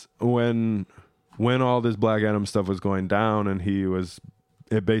that's when all this Black Adam stuff was going down and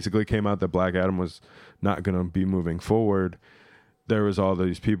it basically came out that Black Adam was not going to be moving forward. There was all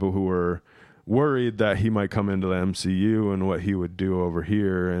these people who were worried that he might come into the MCU and what he would do over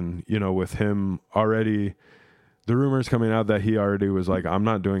here. And, you know, with him already, the rumors coming out that he already was like, I'm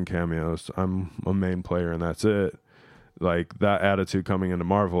not doing cameos. I'm a main player and that's it. Like that attitude coming into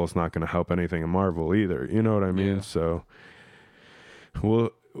Marvel is not going to help anything in Marvel either. You know what I mean? Yeah. So,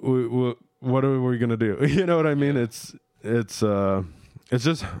 what are we gonna do? You know what I mean? It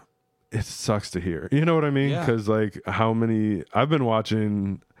sucks to hear. You know what I mean? Because like I've been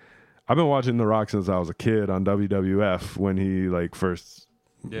watching The Rock since I was a kid on WWF when he like first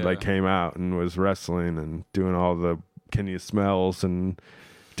like came out and was wrestling and doing all the can you smells and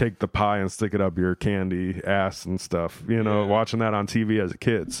take the pie and stick it up your candy ass and stuff. You know, watching that on TV as a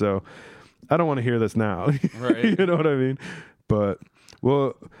kid. So I don't want to hear this now. Right? You know what I mean? But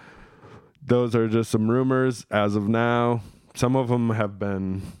well, those are just some rumors as of now. Some of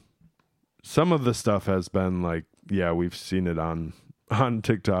the stuff has been like, we've seen it on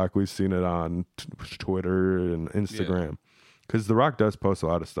TikTok. We've seen it on Twitter and Instagram. Because The Rock does post a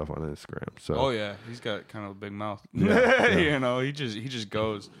lot of stuff on Instagram. So. Oh, yeah. He's got kind of a big mouth. You know, he just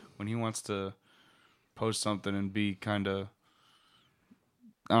goes when he wants to post something and be kind of,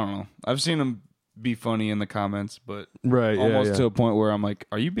 I don't know. I've seen him be funny in the comments, but almost to a point where I'm like,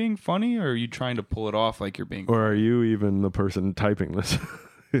 are you being funny or are you trying to pull it off like you're being funny? Or are you even the person typing this?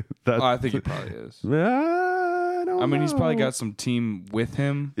 I think he probably is. I don't I mean, he's probably got some team with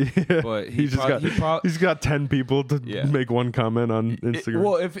him, but he's got 10 people to make one comment on Instagram.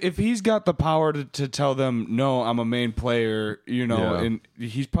 Well, if he's got the power to tell them, no, I'm a main player, and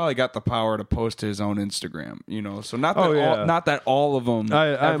he's probably got the power to post to his own Instagram, so not that all of them,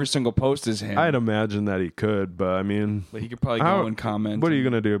 every single post is him. I'd imagine that he could, but I mean, he could probably go and comment. What are you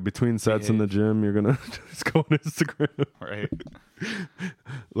gonna do between sets in the gym? You're gonna just go on Instagram, right?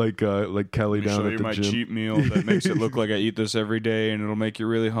 like Kelly down at the my gym. Cheat meal that makes it look like I eat this every day, and it'll make you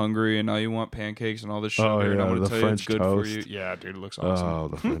really hungry, and now you want pancakes and all this sugar. And I'm gonna tell French you it's toast. good for you. Yeah, dude, it looks awesome. Oh,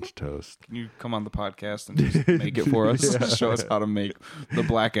 the French toast. Can you come on the podcast and just make it for us? Show us how to make the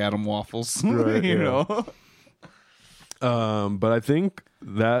Black Adam waffles. Right, you know. But I think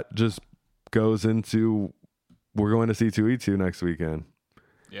that just goes into we're going to C2E2 next weekend.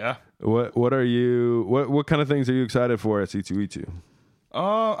 Yeah. What kind of things are you excited for at C2E2?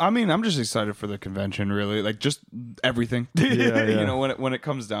 I mean, I'm just excited for the convention, really. Like, just everything. Yeah. When it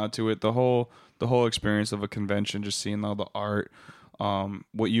comes down to it, the whole experience of a convention, just seeing all the art.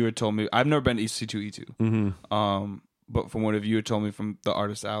 What you had told me, I've never been to C2E2. Mm-hmm. But from what you had told me from the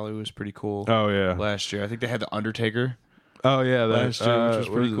Artist Alley, was pretty cool. Oh yeah, last year I think they had the Undertaker. Oh yeah, last year, which was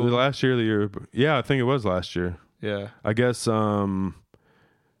pretty cool. Last year, the year, yeah, I think it was last year. Yeah, I guess the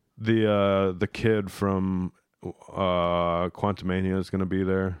kid from Quantumania is going to be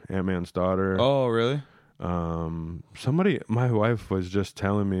there. Ant-Man's daughter. Oh really? Somebody, my wife was just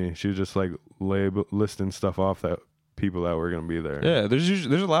telling me, she was just like listing stuff off that people that were going to be there. Yeah, there's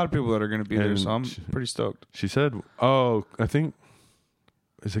a lot of people that are going to be there, so I'm pretty stoked. She said, "Oh, I think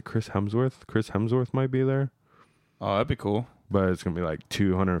is it Chris Hemsworth? Chris Hemsworth might be there." Oh, that'd be cool. But it's gonna be like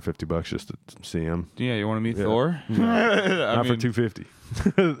 $250 just to see him. Yeah, you want to meet Thor? No. Not for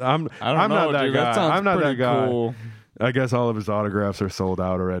 $250. I'm not that dude, guy. That I'm not that guy. Cool. I guess all of his autographs are sold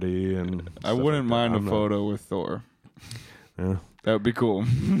out already, and I wouldn't mind a photo with Thor. Yeah, that would be cool.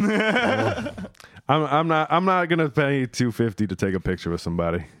 I'm not gonna pay $250 to take a picture with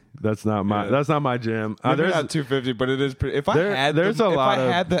somebody. That's not my jam. There's not $250, but it is pretty. If I had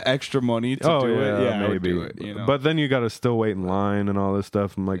the extra money to do it, maybe. I would do it. But then you got to still wait in line and all this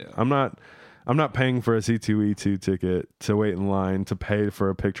stuff. I'm like, I'm not paying for a C2E2 ticket to wait in line to pay for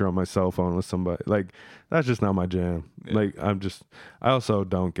a picture on my cell phone with somebody. Like, that's just not my jam. Yeah. Like, I also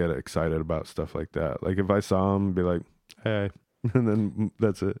don't get excited about stuff like that. Like, if I saw him, be like, hey, and then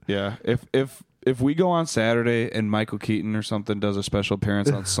that's it. Yeah. If we go on Saturday and Michael Keaton or something does a special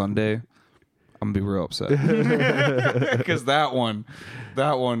appearance on Sunday, I'm gonna be real upset because that one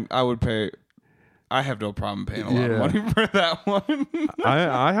I would pay. I have no problem paying a lot of money for that one.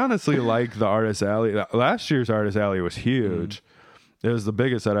 I honestly like the Artist Alley. Last year's Artist Alley was huge. It was the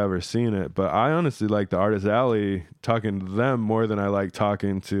biggest I'd ever seen it. But I honestly like the Artist Alley, talking to them more than I like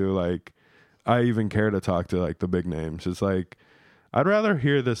talking to, like, I even care to talk to like the big names. It's like, I'd rather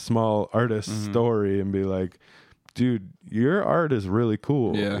hear this small artist story and be like, dude, your art is really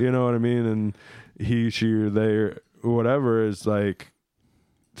cool. Yeah. You know what I mean? And he, she, or they, whatever is like,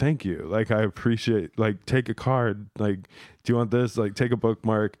 thank you. Like, I appreciate, like, take a card. Like, do you want this? Like, take a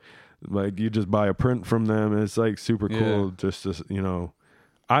bookmark. Like, you just buy a print from them. And it's like super cool. Just to,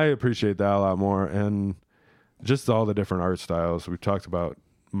 I appreciate that a lot more. And just all the different art styles. We've talked about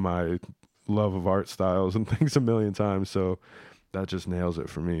my love of art styles and things a million times. So that just nails it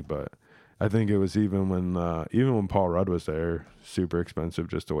for me. But I think it was even when Paul Rudd was there, super expensive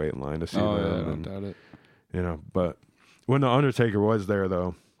just to wait in line to see them. Yeah, I don't doubt it. But when the Undertaker was there,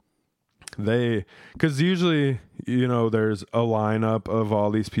 though, because usually, there's a lineup of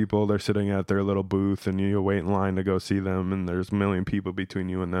all these people. They're sitting at their little booth, and you wait in line to go see them, and there's a million people between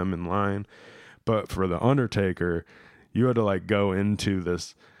you and them in line. But for the Undertaker, you had to like go into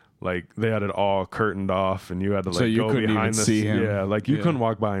this. Like, they had it all curtained off, and you had to like go behind the see him. Yeah, like you couldn't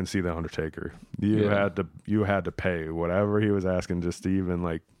walk by and see the Undertaker. You had to pay whatever he was asking just to even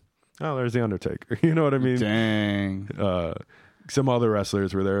like, oh, there's the Undertaker. You know what I mean? Dang. Some other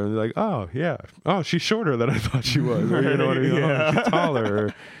wrestlers were there, and they're like, oh yeah, oh, she's shorter than I thought she was, or you know what I mean? Oh, she's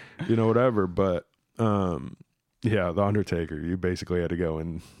taller, or whatever. But the Undertaker, you basically had to go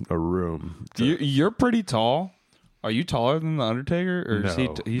in a room. You're pretty tall. Are you taller than the Undertaker, or is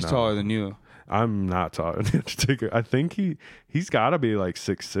he's taller than you? I'm not taller than the Undertaker. I think he's got to be like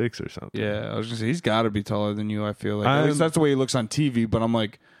 6'6" or something. Yeah, I was gonna say he's got to be taller than you. I feel like at least that's the way he looks on TV. But I'm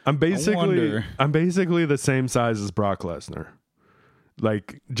like, I'm basically the same size as Brock Lesnar.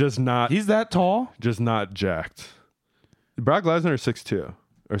 Like, just not. He's that tall, just not jacked. Brock Lesnar is 6'2"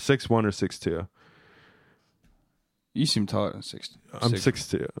 or 6'1" or 6'2". You seem taller than 6. I'm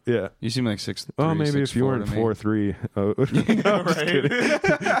 6'2". Yeah. You seem like 6'3". Oh, maybe if you weren't 4'3". Oh,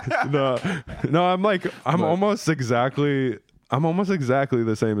 no, I'm almost exactly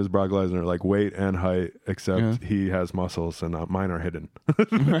the same as Brock Lesnar, like weight and height, except he has muscles and mine are hidden.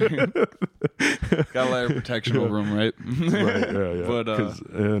 Got a layer of protection over him, right? Right. Yeah. But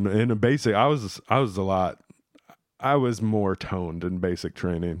in a basic, I was more toned in basic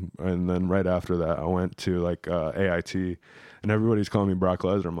training, and then right after that, I went to like AIT, and everybody's calling me Brock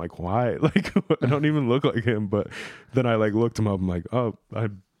Lesnar. I'm like, why? Like, I don't even look like him. But then I like looked him up. I'm like, oh, I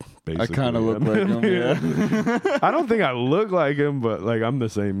kind of look like him. Yeah. I don't think I look like him, but like I'm the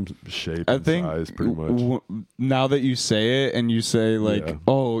same shape and size, pretty much. Now that you say it, and you say like,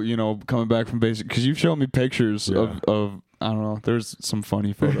 oh, coming back from basic, because you've shown me pictures of. I don't know. There's some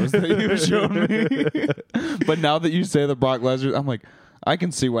funny photos that you showed me. But now that you say the Brock Lesnar, I'm like, I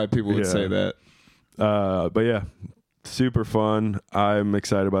can see why people would say that. But yeah, super fun. I'm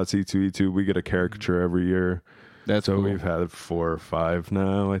excited about C2E2. We get a caricature every year. That's cool. We've had 4 or 5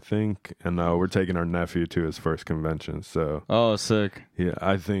 now, I think. And we're taking our nephew to his first convention. So oh, sick. Yeah,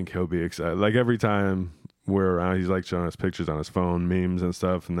 I think he'll be excited. Like every time we're around, he's like showing us pictures on his phone, memes and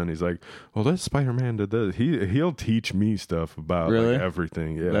stuff, and then he's like, "Well, this Spider-Man did this." He'll teach me stuff about like,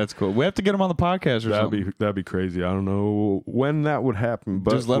 everything. Yeah, that's cool. We have to get him on the podcast or something. That'd be crazy. I don't know when that would happen,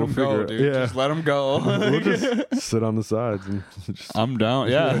 but just let him go, dude. Yeah. Just let him go. We'll just sit on the sides and just. I'm down.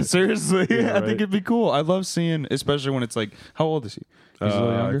 Yeah, seriously. Yeah, I think it'd be cool. I love seeing, especially when it's like, how old is he? He's a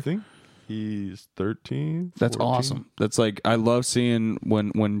little younger. I think he's 13. That's 14. awesome. That's like, I love seeing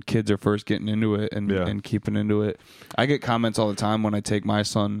when kids are first getting into it and keeping into it. I get comments all the time when I take my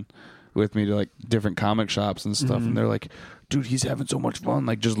son with me to like different comic shops and stuff, and they're like, dude, he's having so much fun,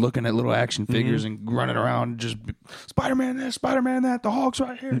 like just looking at little action figures and running around, just Spider-Man this, Spider-Man that, the Hulk's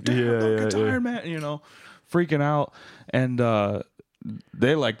right here, damn, Iron Man, freaking out. And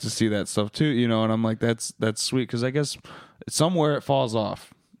they like to see that stuff too, and I'm like, that's sweet, because I guess somewhere it falls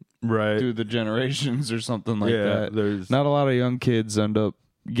off. Right. Through the generations or something like that. There's not a lot of young kids end up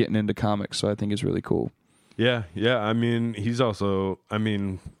getting into comics, so I think it's really cool. Yeah. I mean,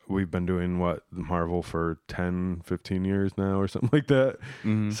 we've been doing Marvel for 10, 15 years now or something like that.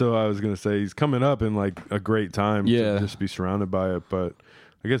 Mm-hmm. So I was going to say he's coming up in like a great time to just be surrounded by it, but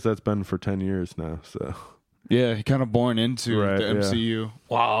I guess that's been for 10 years now, so. Yeah, he kind of born into the MCU. Yeah.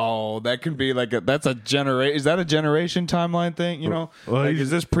 Wow, that can be like that's a generation. Is that a generation timeline thing? Well, like, is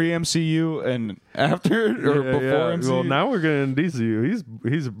this pre-MCU and after or before MCU? Well, now we're getting DCU.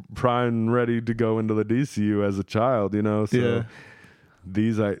 He's prime ready to go into the DCU as a child. So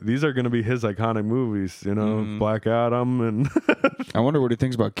these are going to be his iconic movies. Black Adam and. I wonder what he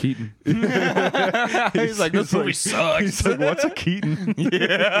thinks about Keaton. He's like, this movie sucks. He's like, what's a Keaton?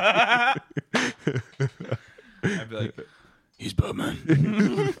 Yeah. I'd be like, he's Batman.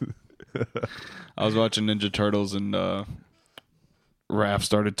 I was watching Ninja Turtles and Raph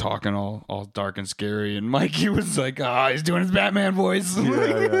started talking all dark and scary, and Mikey was like, he's doing his Batman voice.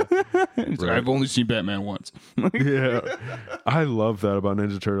 Yeah. Like, I've only seen Batman once. Yeah. I love that about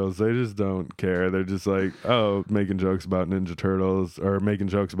Ninja Turtles. They just don't care. They're just like, making jokes about Ninja Turtles, or making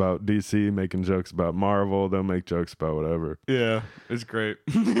jokes about DC, making jokes about Marvel. They'll make jokes about whatever. Yeah, it's great.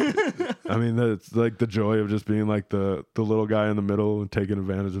 I mean, that's like the joy of just being like the little guy in the middle and taking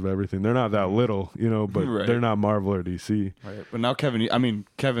advantage of everything. They're not that little, but they're not Marvel or DC. Right. But now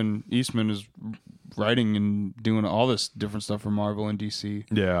Kevin Eastman is writing and doing all this different stuff for Marvel and DC.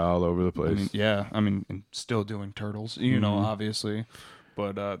 Yeah, all over the place. And still doing Turtles, obviously.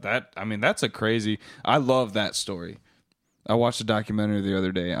 But that's a crazy. I love that story. I watched a documentary the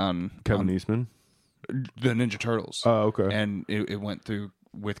other day on Kevin Eastman, the Ninja Turtles. Oh, okay. And it went through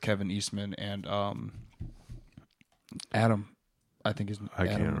with Kevin Eastman and Adam. I think I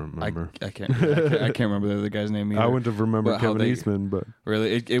can't remember. I can't remember the other guy's name either. I wouldn't have remembered Kevin Eastman, but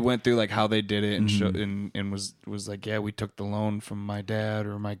really, it went through like how they did it and was like, we took the loan from my dad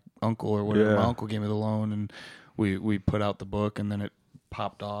or my uncle or whatever. My uncle gave me the loan, and we put out the book, and then it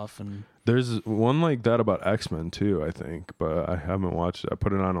popped off. And there's one like that about X-Men too, I think, but I haven't watched it. I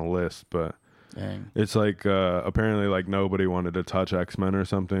put it on a list, but. Dang. It's like apparently like nobody wanted to touch X-Men or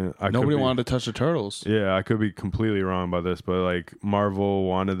something. Nobody wanted to touch the Turtles. Yeah, I could be completely wrong by this, but like Marvel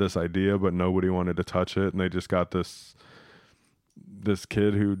wanted this idea, but nobody wanted to touch it, and they just got this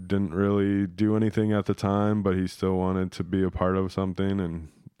kid who didn't really do anything at the time, but he still wanted to be a part of something, and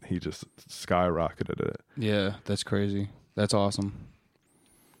he just skyrocketed it. Yeah, that's crazy. That's awesome.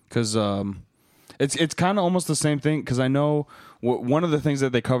 Because it's kind of almost the same thing, because I know one of the things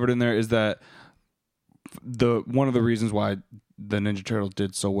that they covered in there is that one of the reasons why the Ninja Turtles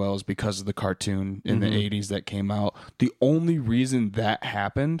did so well is because of the cartoon in the 80s that came out. The only reason that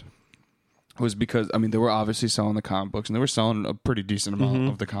happened was because, I mean, they were obviously selling the comic books, and they were selling a pretty decent amount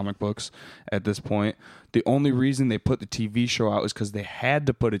of the comic books at this point. The only reason they put the TV show out is because they had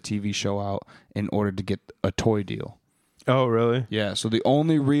to put a TV show out in order to get a toy deal. Oh, really? Yeah, so the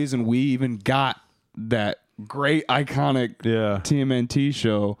only reason we even got that great, iconic TMNT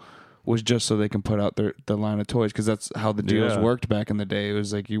show was just so they can put out the line of toys, because that's how the deals worked back in the day. It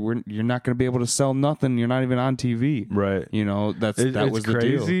was like you're not going to be able to sell nothing. You're not even on TV. Right. You know, that was the deal. It's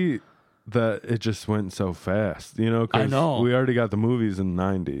crazy that it just went so fast, you know, because we already got the movies in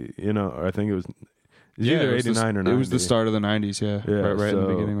 90, you know, or I think it was either 89 or 90. It was the start of the 90s, right in the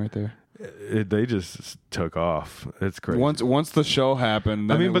beginning right there. They just took off. It's crazy. Once the show happened,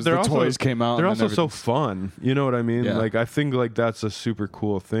 then the toys came out. They're also so fun. You know what I mean? Yeah. Like, I think like that's a super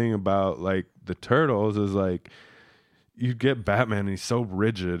cool thing about like the Turtles is like you get Batman and he's so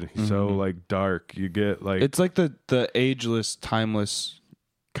rigid, he's so like dark. You get like it's like the ageless, timeless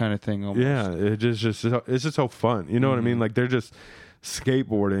kind of thing almost. Yeah, it's just so fun. You know what I mean? Like they're just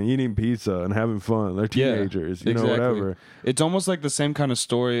skateboarding, eating pizza, and having fun. They're teenagers, you know, whatever. It's almost like the same kind of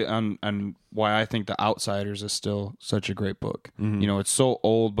story on why I think The Outsiders is still such a great book. You know, it's so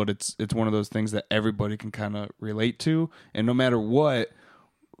old, but it's one of those things that everybody can kind of relate to, and no matter what,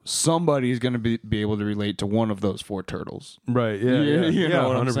 somebody's going to be able to relate to one of those 4 turtles. Right? Yeah. You know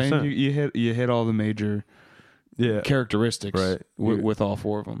what 100%. I'm saying? You hit all the major characteristics with all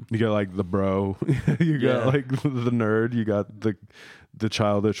 4 of them. You got like the bro, you got like the nerd, you got the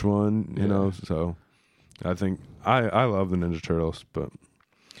childish one, you know. So I think I love the Ninja Turtles, but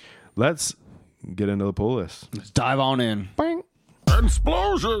let's get into the pull list. Let's dive on in. Bang.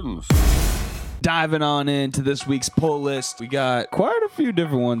 Explosions. Diving on into this week's pull list, we got quite a few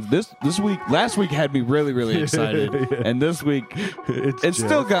different ones. This week, last week had me really, really excited, and this week it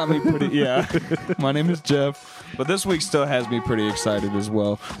still got me pretty. Yeah, my name is Jeff, but this week still has me pretty excited as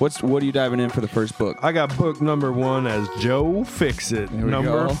well. What are you diving in for the first book? I got book number 1 as Joe Fixit.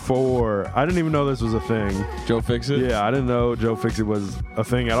 Number 4. I didn't even know this was a thing. Joe Fixit? Yeah, I didn't know Joe Fixit was a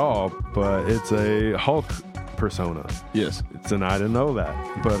thing at all, but it's a Hulk persona. Yes, and I didn't know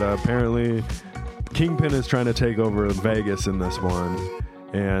that, but apparently Kingpin is trying to take over Vegas in this one,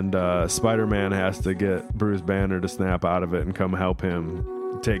 and Spider-Man has to get Bruce Banner to snap out of it and come help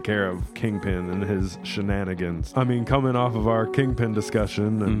him take care of Kingpin and his shenanigans. I mean, coming off of our Kingpin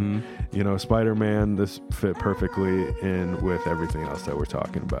discussion, and you know, Spider-Man, this fit perfectly in with everything else that we're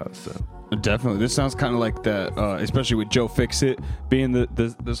talking about. So definitely, this sounds kind of like that, especially with Joe Fixit being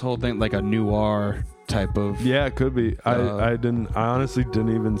this whole thing like a noir type of. Yeah, it could be. I honestly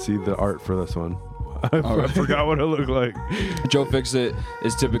didn't even see the art for this one. I forgot what it looked like. Joe Fixit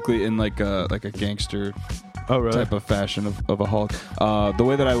is typically in like a gangster type of fashion of a Hulk. The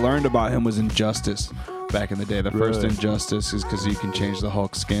way that I learned about him was Injustice back in the day. The first Injustice is because you can change the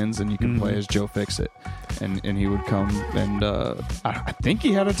Hulk skins and you can play as Joe Fixit, and he would come and I think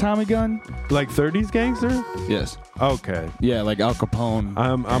he had a Tommy gun, like 30s gangster. Yes. Okay. Yeah, like Al Capone.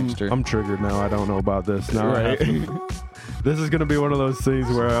 I'm triggered now. I don't know about this now. Right. This is gonna be one of those things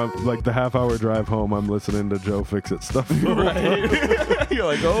where I'm like the half-hour drive home, I'm listening to Joe Fixit stuff. Right. You're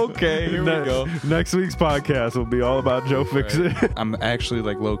like, okay, here we go. Next week's podcast will be all about Joe Fixit. Right. I'm actually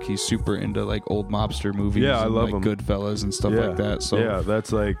like low-key super into like old mobster movies. Yeah, I love like them. Goodfellas and stuff like that. So yeah,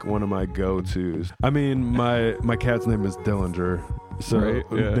 that's like one of my go-tos. I mean, my cat's name is Dillinger. So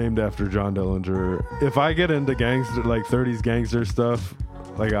named after John Dillinger. If I get into gangster, like 30s gangster stuff,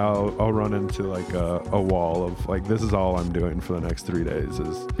 like I'll run into like a wall of like, this is all I'm doing for the next 3 days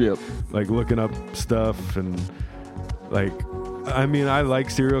is like looking up stuff. And like, I mean, I like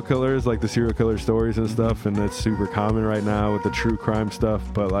serial killers, like the serial killer stories and stuff, and it's super common right now with the true crime stuff,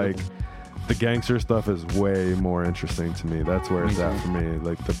 but like the gangster stuff is way more interesting to me. That's where it's at for me,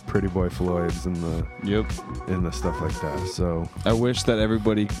 like the Pretty Boy Floyds and the stuff like that. So I wish that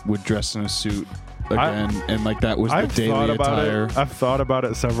everybody would dress in a suit again, and like that was the daily attire. I've thought about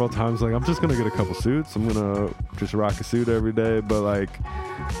it several times. Like, I'm just gonna get a couple suits. I'm gonna just rock a suit every day. But like,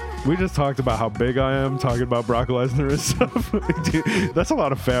 we just talked about how big I am, talking about Brock Lesnar and stuff. Dude, that's a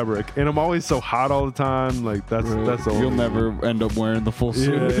lot of fabric, and I'm always so hot all the time. Like that's the You'll never end up wearing the full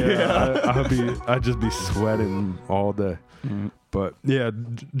suit. I'd just be sweating all day. But yeah,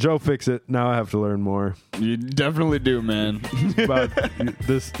 Joe Fixit. Now I have to learn more. You definitely do, man. About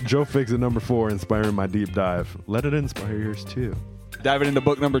this Joe Fixit number 4 inspiring my deep dive. Let it inspire yours too. Diving into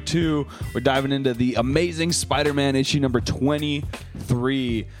book number 2, we're diving into the Amazing Spider-Man issue number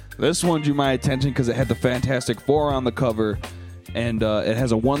 23. This one drew my attention because it had the Fantastic Four on the cover. And it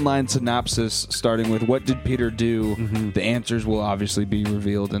has a one-line synopsis starting with, what did Peter do? The answers will obviously be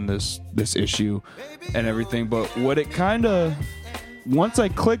revealed in this issue and everything. But what it kind of... Once I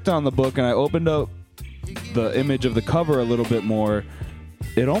clicked on the book and I opened up the image of the cover a little bit more,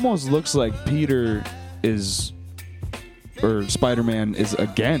 it almost looks like Peter is... or Spider-Man is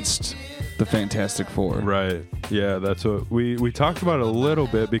against the Fantastic Four. Right. Yeah, that's what we talked about a little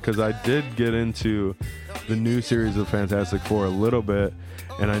bit, because I did get into the new series of Fantastic Four a little bit,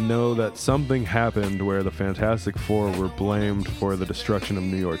 and I know that something happened where the Fantastic Four were blamed for the destruction of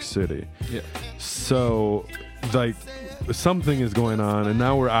New York City. Yeah. So, like, something is going on, and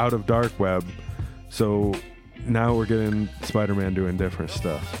now we're out of Dark Web, so now we're getting Spider-Man doing different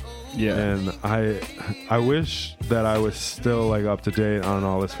stuff. Yeah. And I wish that I was still like up to date on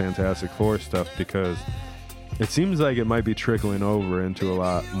all this Fantastic Four stuff, because it seems like it might be trickling over into a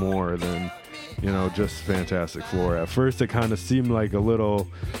lot more than, you know, just Fantastic Four. At first it kind of seemed like a little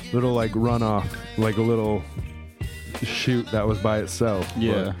like runoff, like a little shoot that was by itself.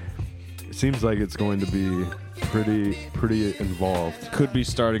 Yeah. But it seems like it's going to be pretty involved. Could be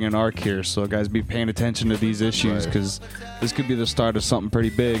starting an arc here, so guys, be paying attention to these issues, because this could be the start of something pretty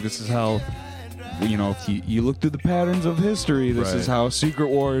big. This is how, you know, if you look through the patterns of history, this is how Secret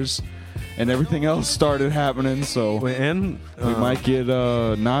Wars and everything else started happening. So And we might get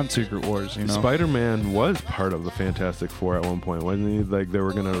non-Secret Wars, you know. Spider-Man was part of the Fantastic Four at one point, wasn't he? Like, they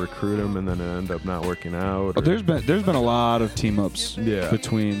were going to recruit him, and then it ended up not working out. Oh, there's been a lot of team-ups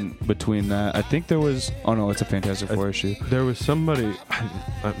between that. I think there was... Oh, no, it's a Fantastic Four issue. There was somebody...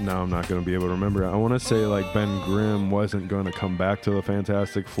 Now I'm not going to be able to remember. I want to say, like, Ben Grimm wasn't going to come back to the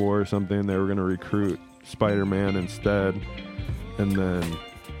Fantastic Four or something. They were going to recruit Spider-Man instead. And then...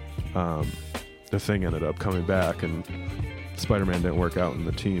 the Thing ended up coming back, and Spider-Man didn't work out in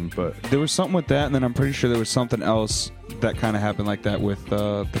the team. But there was something with that, and then I'm pretty sure there was something else that kind of happened like that with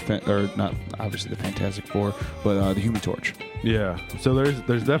not obviously the Fantastic Four, but the Human Torch. Yeah, so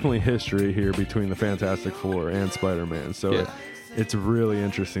there's definitely history here between the Fantastic Four and Spider-Man. So it's really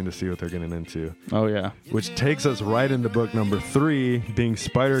interesting to see what they're getting into. Oh yeah, which takes us right into book number 3, being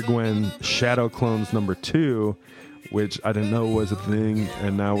Spider-Gwen Shadow Clones number 2. Which I didn't know was a thing,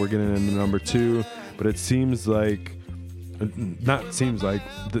 and now we're getting into number 2. But it seems like,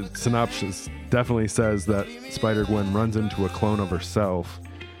 the synopsis definitely says that Spider-Gwen runs into a clone of herself,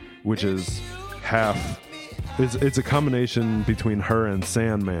 which is half. It's a combination between her and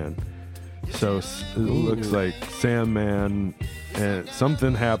Sandman. So it looks like Sandman, and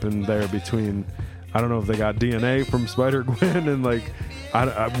something happened there between. I don't know if they got DNA from Spider-Gwen and like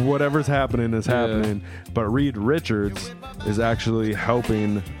whatever's happening is happening. But Reed Richards is actually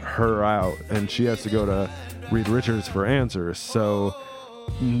helping her out, and she has to go to Reed Richards for answers. So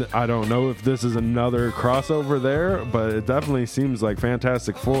I don't know if this is another crossover there, but it definitely seems like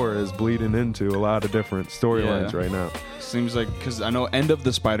Fantastic Four is bleeding into a lot of different storylines right now. Seems like, because I know End of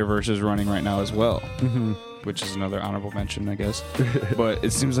the Spider-Verse is running right now as well. Which is another honorable mention, I guess. But it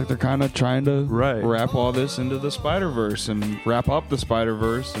seems like they're kind of trying to wrap all this into the Spider-Verse and wrap up the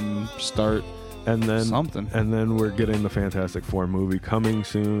Spider-Verse and start something. And then we're getting the Fantastic Four movie coming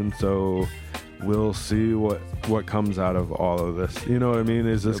soon, so we'll see what comes out of all of this. You know what I mean?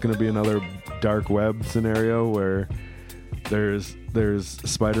 Is this going to be another Dark Web scenario where there's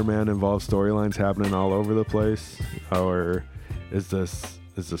Spider-Man involved storylines happening all over the place, or is this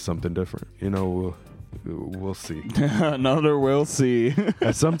something different? You know, we'll see. Another we'll see.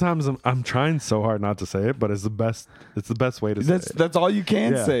 Sometimes I'm trying so hard not to say it, but it's the best way to say it. That's all you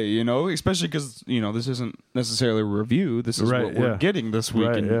can say, you know, especially because, you know, this isn't necessarily a review. This is what we're getting this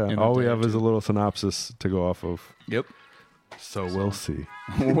week. In all we have is a little synopsis to go off of. Yep. So we'll see.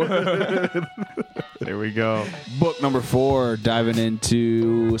 There we go. Book number 4, diving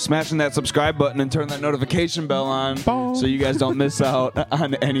into smashing that subscribe button and turn that notification bell on so you guys don't miss out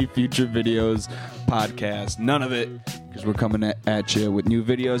on any future videos, podcasts, none of it, because we're coming at you with new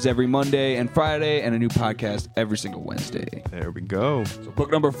videos every Monday and Friday and a new podcast every single Wednesday. There we go. So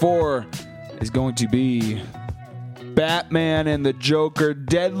book number 4 is going to be Batman and the Joker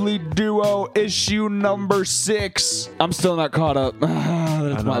Deadly Duo issue number 6. I'm still not caught up.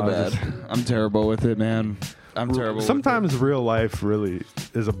 That's my bad. I'm terrible with it, man. I'm terrible. Sometimes real life really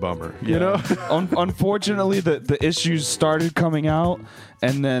is a bummer, you know? Unfortunately, the issues started coming out,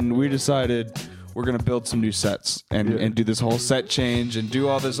 and then we decided we're going to build some new sets and do this whole set change and do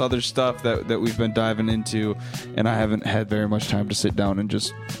all this other stuff that we've been diving into, and I haven't had very much time to sit down and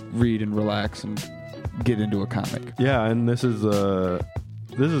just read and relax and get into a comic. Yeah, and this is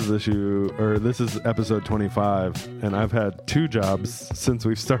episode 25, and I've had 2 jobs since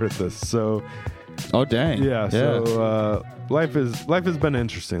we've started this, so Oh, dang. Yeah. So life has been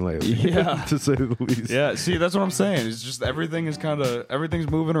interesting lately. Yeah. To say the least. Yeah, see, that's what I'm saying. It's just everything's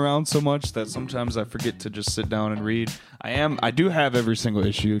moving around so much that sometimes I forget to just sit down and read. I do have every single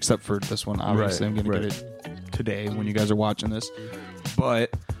issue except for this one. Obviously, I'm going to get it today when you guys are watching this.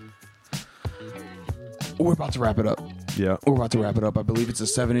 But we're about to wrap it up. Yeah. We're about to wrap it up. I believe it's a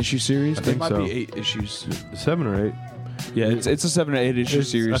 7-issue series. I think it might so. be 8 issues. 7 or 8. Yeah, it's a 7 to 8 issue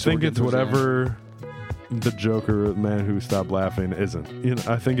series. I so think we're it's getting towards the end. whatever the Joker Man Who Stopped Laughing isn't. You know,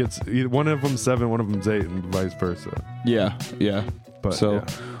 I think it's one of them's 7, one of them's 8, and vice versa. Yeah. But So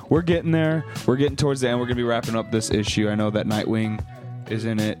we're getting there. We're getting towards the end. We're going to be wrapping up this issue. I know that Nightwing is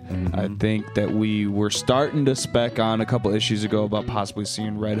in it. Mm-hmm. I think that we were starting to spec on a couple issues ago about possibly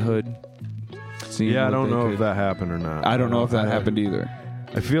seeing Red Hood. I don't know if that happened or not. I don't know if that happened either.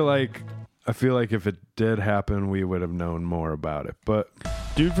 I feel like if it did happen, we would have known more about it. But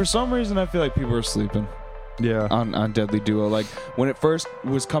Dude, for some reason, I feel like people are sleeping yeah, on Deadly Duo. Like, when it first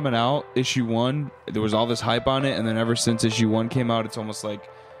was coming out, issue 1, there was all this hype on it. And then ever since issue 1 came out, it's almost like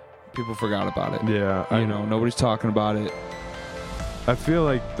people forgot about it. yeah, Nobody's talking about it. I feel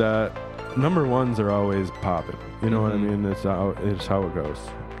like that number ones are always popping. You know what I mean? It's how it goes.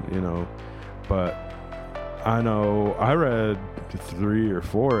 You know, but I know I read 3 or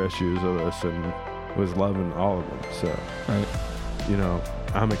 4 issues of this and was loving all of them. So, Right. you know,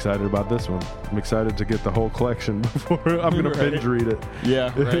 I'm excited about this one. I'm excited to get the whole collection before I'm going to binge read it.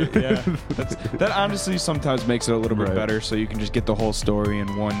 Yeah, right. Yeah, that honestly sometimes makes it a little bit Right. better, so you can just get the whole story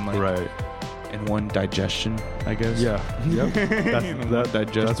in one in one digestion, I guess. Yeah. Yep.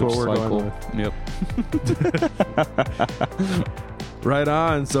 That's what we're going with. Yep. Right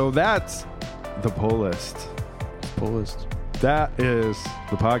on. So that's the pull list. Pull list That is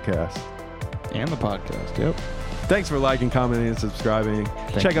the podcast. and the podcast. Yep. Thanks for liking, commenting, and subscribing.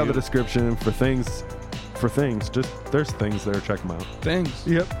 Check out the description for things. Just there's things there. Check them out. Thanks.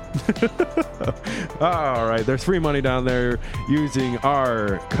 Yep. All right. There's free money down there using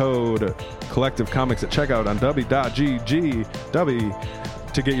our code Collective Comics at checkout on w.ggw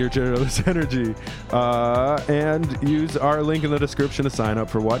to get your generous energy. And use our link in the description to sign up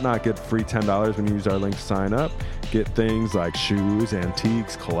for Whatnot. Get free $10 when you use our link to sign up. Get things like shoes,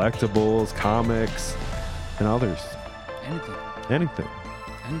 antiques, collectibles, comics, and others. Anything.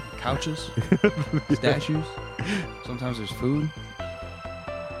 Couches, statues. Sometimes there's food.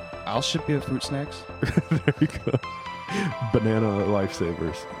 I'll ship you fruit snacks. There you go. Banana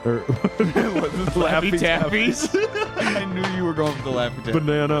lifesavers. Or Laffy Taffies. I knew you were going for the Laffy Taffies.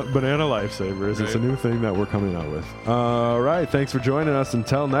 Banana lifesavers. Right. It's a new thing that we're coming out with. All right. Thanks for joining us.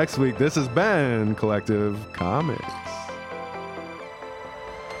 Until next week, this has been Collective Comics.